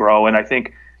time to grow. And I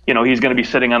think, he's going to be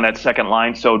sitting on that second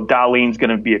line. So Dahlin's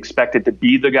going to be expected to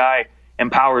be the guy.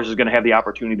 and Powers is going to have the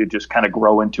opportunity to just kind of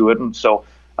grow into it. And so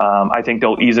I think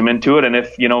they'll ease him into it. And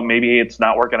if, maybe it's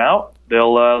not working out,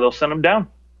 they'll send him down.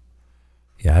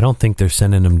 Yeah, I don't think they're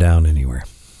sending him down anywhere.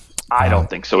 I don't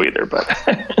think so either, but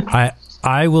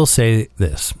I will say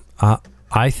this.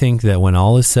 I think that when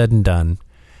all is said and done,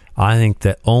 I think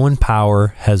that Owen Power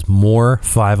has more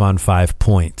 5-on-5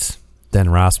 points than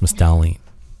Rasmus Dahlin.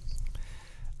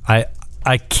 I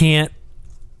can't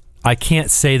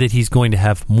say that he's going to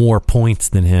have more points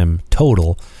than him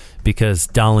total, because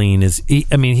Dahlin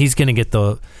he's going to get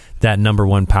that number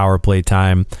one power play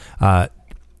time.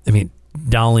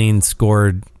 Dahlin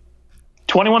scored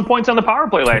 21 points on the power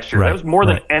play last year. That was more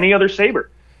than any other Sabre.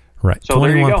 Right. So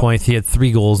 21 points. He had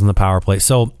 3 goals in the power play.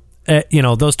 So,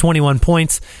 those 21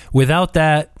 points, without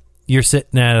that, you're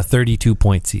sitting at a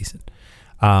 32-point season.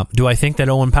 Do I think that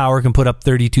Owen Power can put up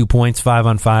 32 points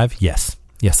 5-on-5? Yes.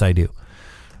 Yes, I do.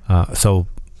 So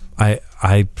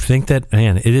I think that,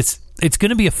 man, it's going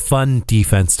to be a fun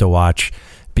defense to watch,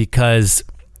 because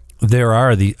there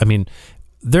are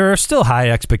still high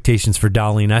expectations for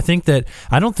Dahlin.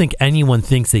 I don't think anyone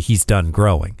thinks that he's done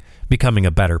growing, becoming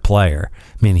a better player.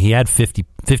 He had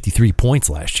 53 points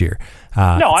last year.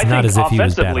 No, I think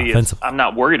offensively, I'm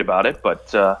not worried about it,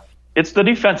 but it's the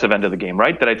defensive end of the game,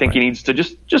 right? That I think he needs to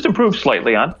just improve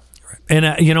slightly on.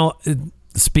 And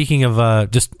speaking of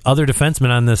just other defensemen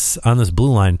on this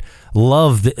blue line,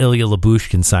 love the Ilya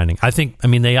Lyubushkin signing.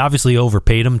 They obviously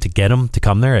overpaid him to get him to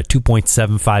come there at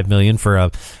 $2.75 million for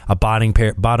a bottom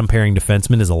pairing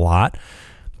defenseman is a lot,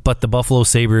 but the Buffalo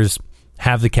Sabres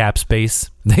have the cap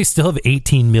space. They still have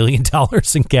 $18 million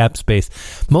in cap space,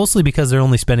 mostly because they're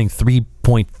only spending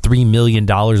 $3.3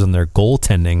 million on their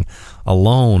goaltending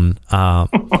alone.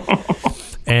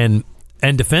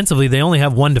 And defensively, they only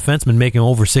have one defenseman making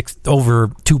over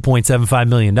 $2.75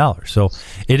 million. So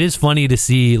it is funny to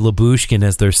see Lyubushkin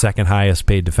as their second highest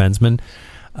paid defenseman.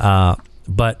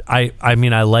 But I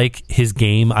like his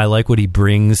game. I like what he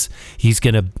brings. He's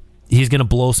gonna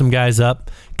blow some guys up.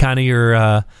 Kind of your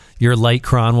light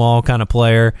Cronwall kind of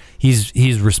player.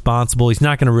 He's responsible. He's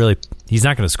not gonna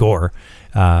score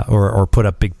or put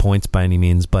up big points by any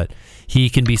means, but he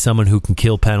can be someone who can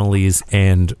kill penalties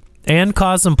and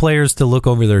cause some players to look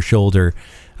over their shoulder,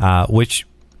 which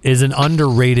is an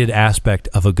underrated aspect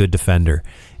of a good defender.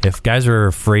 If guys are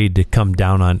afraid to come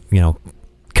down the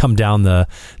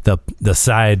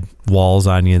side walls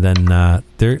on you, then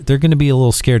they're going to be a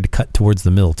little scared to cut towards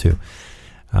the middle too.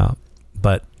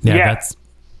 That's.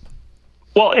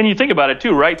 Well, and you think about it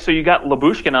too, right? So you got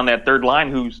Lyubushkin on that third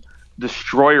line, who's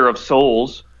destroyer of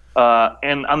souls.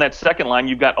 And on that second line,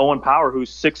 you've got Owen Power,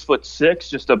 who's 6'6",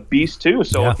 just a beast too.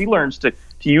 So if he learns to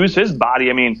use his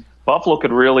body, Buffalo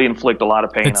could really inflict a lot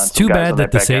of pain. It's too bad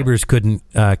that the Sabres couldn't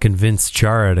convince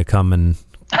Chara to come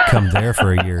there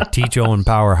for a year. Teach Owen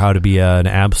Power how to be an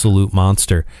absolute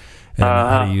monster and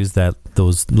how to use the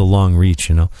long reach.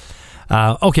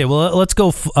 Okay, well, let's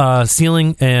go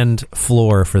ceiling and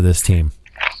floor for this team.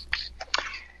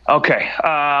 Okay,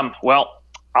 well,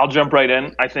 I'll jump right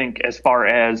in. I think as far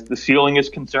as the ceiling is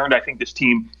concerned, I think this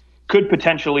team could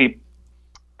potentially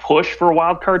push for a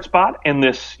wild card spot in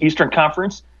this Eastern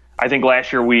Conference. I think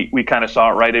last year we kind of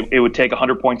saw it, right? It would take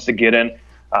 100 points to get in.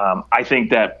 I think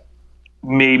that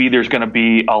maybe there's going to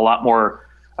be a lot more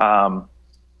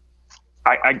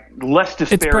less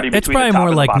disparity between the top and the bottom. It's probably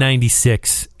more like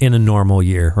 96 in a normal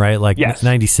year, right? Like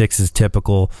 96 is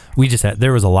typical.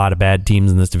 There was a lot of bad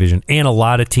teams in this division, and a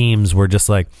lot of teams were just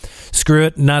like, screw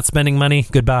it, not spending money,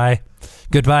 goodbye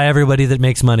everybody that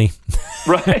makes money.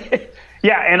 Right.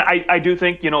 Yeah, and I do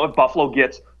think, if Buffalo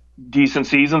gets decent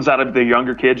seasons out of the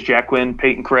younger kids, Jack Quinn,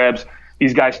 Peyton Krebs,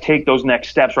 these guys take those next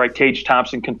steps, right? Tage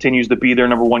Thompson continues to be their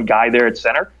number one guy there at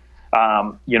center.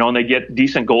 And they get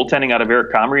decent goaltending out of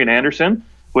Eric Comrie and Anderson,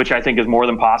 which I think is more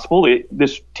than possible.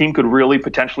 This team could really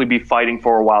potentially be fighting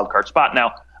for a wild card spot.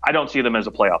 Now, I don't see them as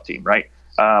a playoff team, right?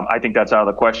 I think that's out of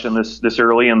the question this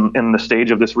early in the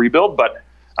stage of this rebuild. But,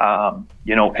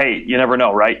 hey, you never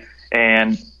know, right?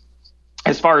 And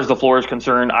as far as the floor is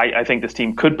concerned, I think this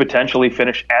team could potentially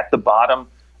finish at the bottom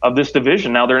of this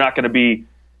division. Now, they're not going to be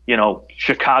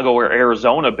Chicago or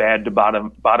Arizona bad to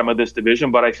bottom of this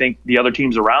division, but I think the other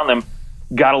teams around them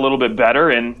got a little bit better,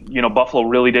 and Buffalo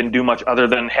really didn't do much other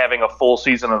than having a full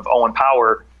season of Owen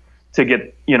Power to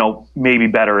get maybe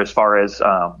better as far as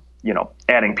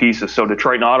adding pieces. So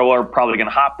Detroit and Ottawa are probably going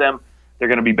to hop them. They're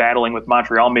going to be battling with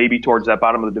Montreal maybe towards that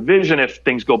bottom of the division if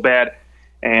things go bad,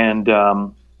 and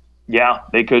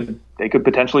they could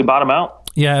potentially bottom out.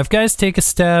 Yeah, if guys take a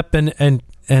step and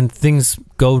and things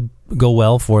go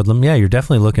well for them, yeah, you're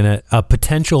definitely looking at a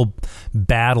potential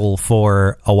battle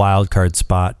for a wild card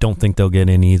spot. Don't think they'll get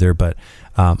in either, but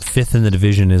fifth in the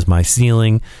division is my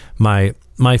ceiling. My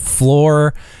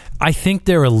floor, I think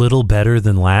they're a little better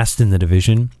than last in the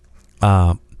division,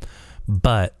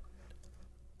 but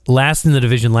last in the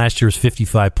division last year was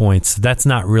 55 points. That's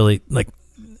not really like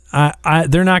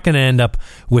they're not going to end up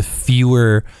with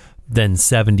fewer than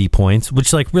 70 points,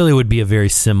 which like really would be a very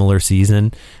similar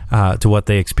season to what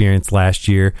they experienced last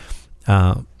year.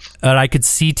 And I could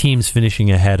see teams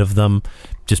finishing ahead of them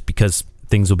just because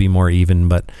things will be more even.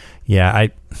 But yeah,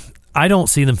 I don't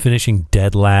see them finishing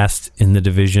dead last in the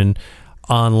division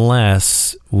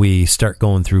unless we start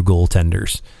going through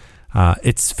goaltenders.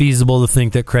 It's feasible to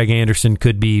think that Craig Anderson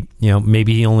could be,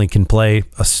 maybe he only can play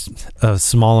a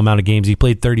small amount of games. He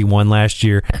played 31 last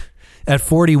year. At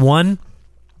 41,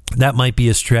 that might be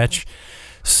a stretch.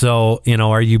 So,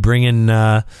 are you bringing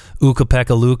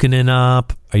Ukko-Pekka Luukkonen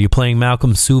up? Are you playing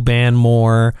Malcolm Subban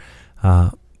more?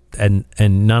 And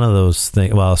none of those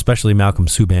things, well, especially Malcolm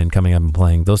Subban coming up and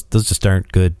playing, those just aren't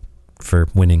good for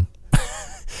winning.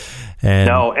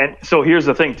 No, and so here's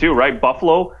the thing too, right?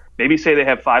 Buffalo, maybe say they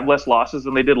have 5 less losses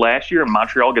than they did last year, and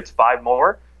Montreal gets 5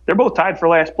 more. They're both tied for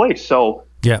last place. So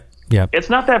yeah, it's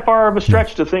not that far of a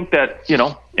stretch to think that,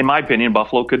 in my opinion,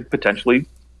 Buffalo could potentially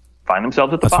find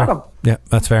themselves at the bottom. Fair. Yeah,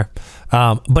 that's fair.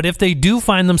 But if they do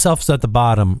find themselves at the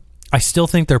bottom, I still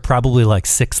think they're probably like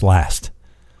 6th last.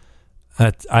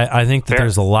 I think that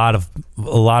there's a lot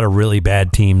of really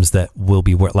bad teams that will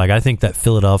be worse. Like I think that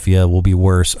Philadelphia will be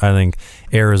worse. I think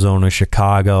Arizona,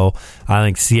 Chicago, I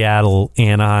think Seattle,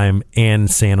 Anaheim,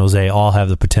 and San Jose all have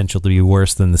the potential to be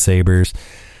worse than the Sabres.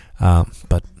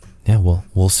 But yeah,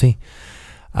 we'll see.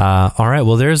 All right.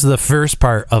 Well, there's the first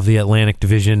part of the Atlantic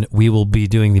Division. We will be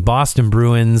doing the Boston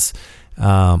Bruins.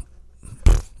 What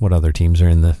other teams are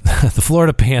in the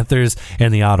Florida Panthers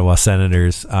and the Ottawa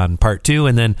Senators on part 2,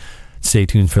 and then stay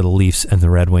tuned for the Leafs and the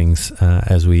Red Wings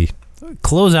as we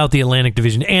close out the Atlantic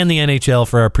Division and the NHL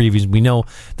for our previews. We know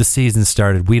the season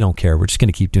started. We don't care. We're just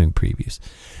going to keep doing previews.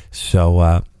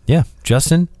 So, yeah,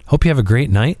 Justin, hope you have a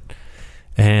great night.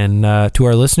 And to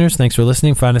our listeners, thanks for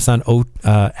listening. Find us on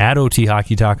at OT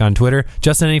Hockey Talk on Twitter.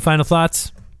 Justin, any final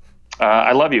thoughts?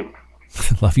 I love you.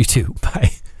 Love you too.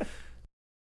 Bye.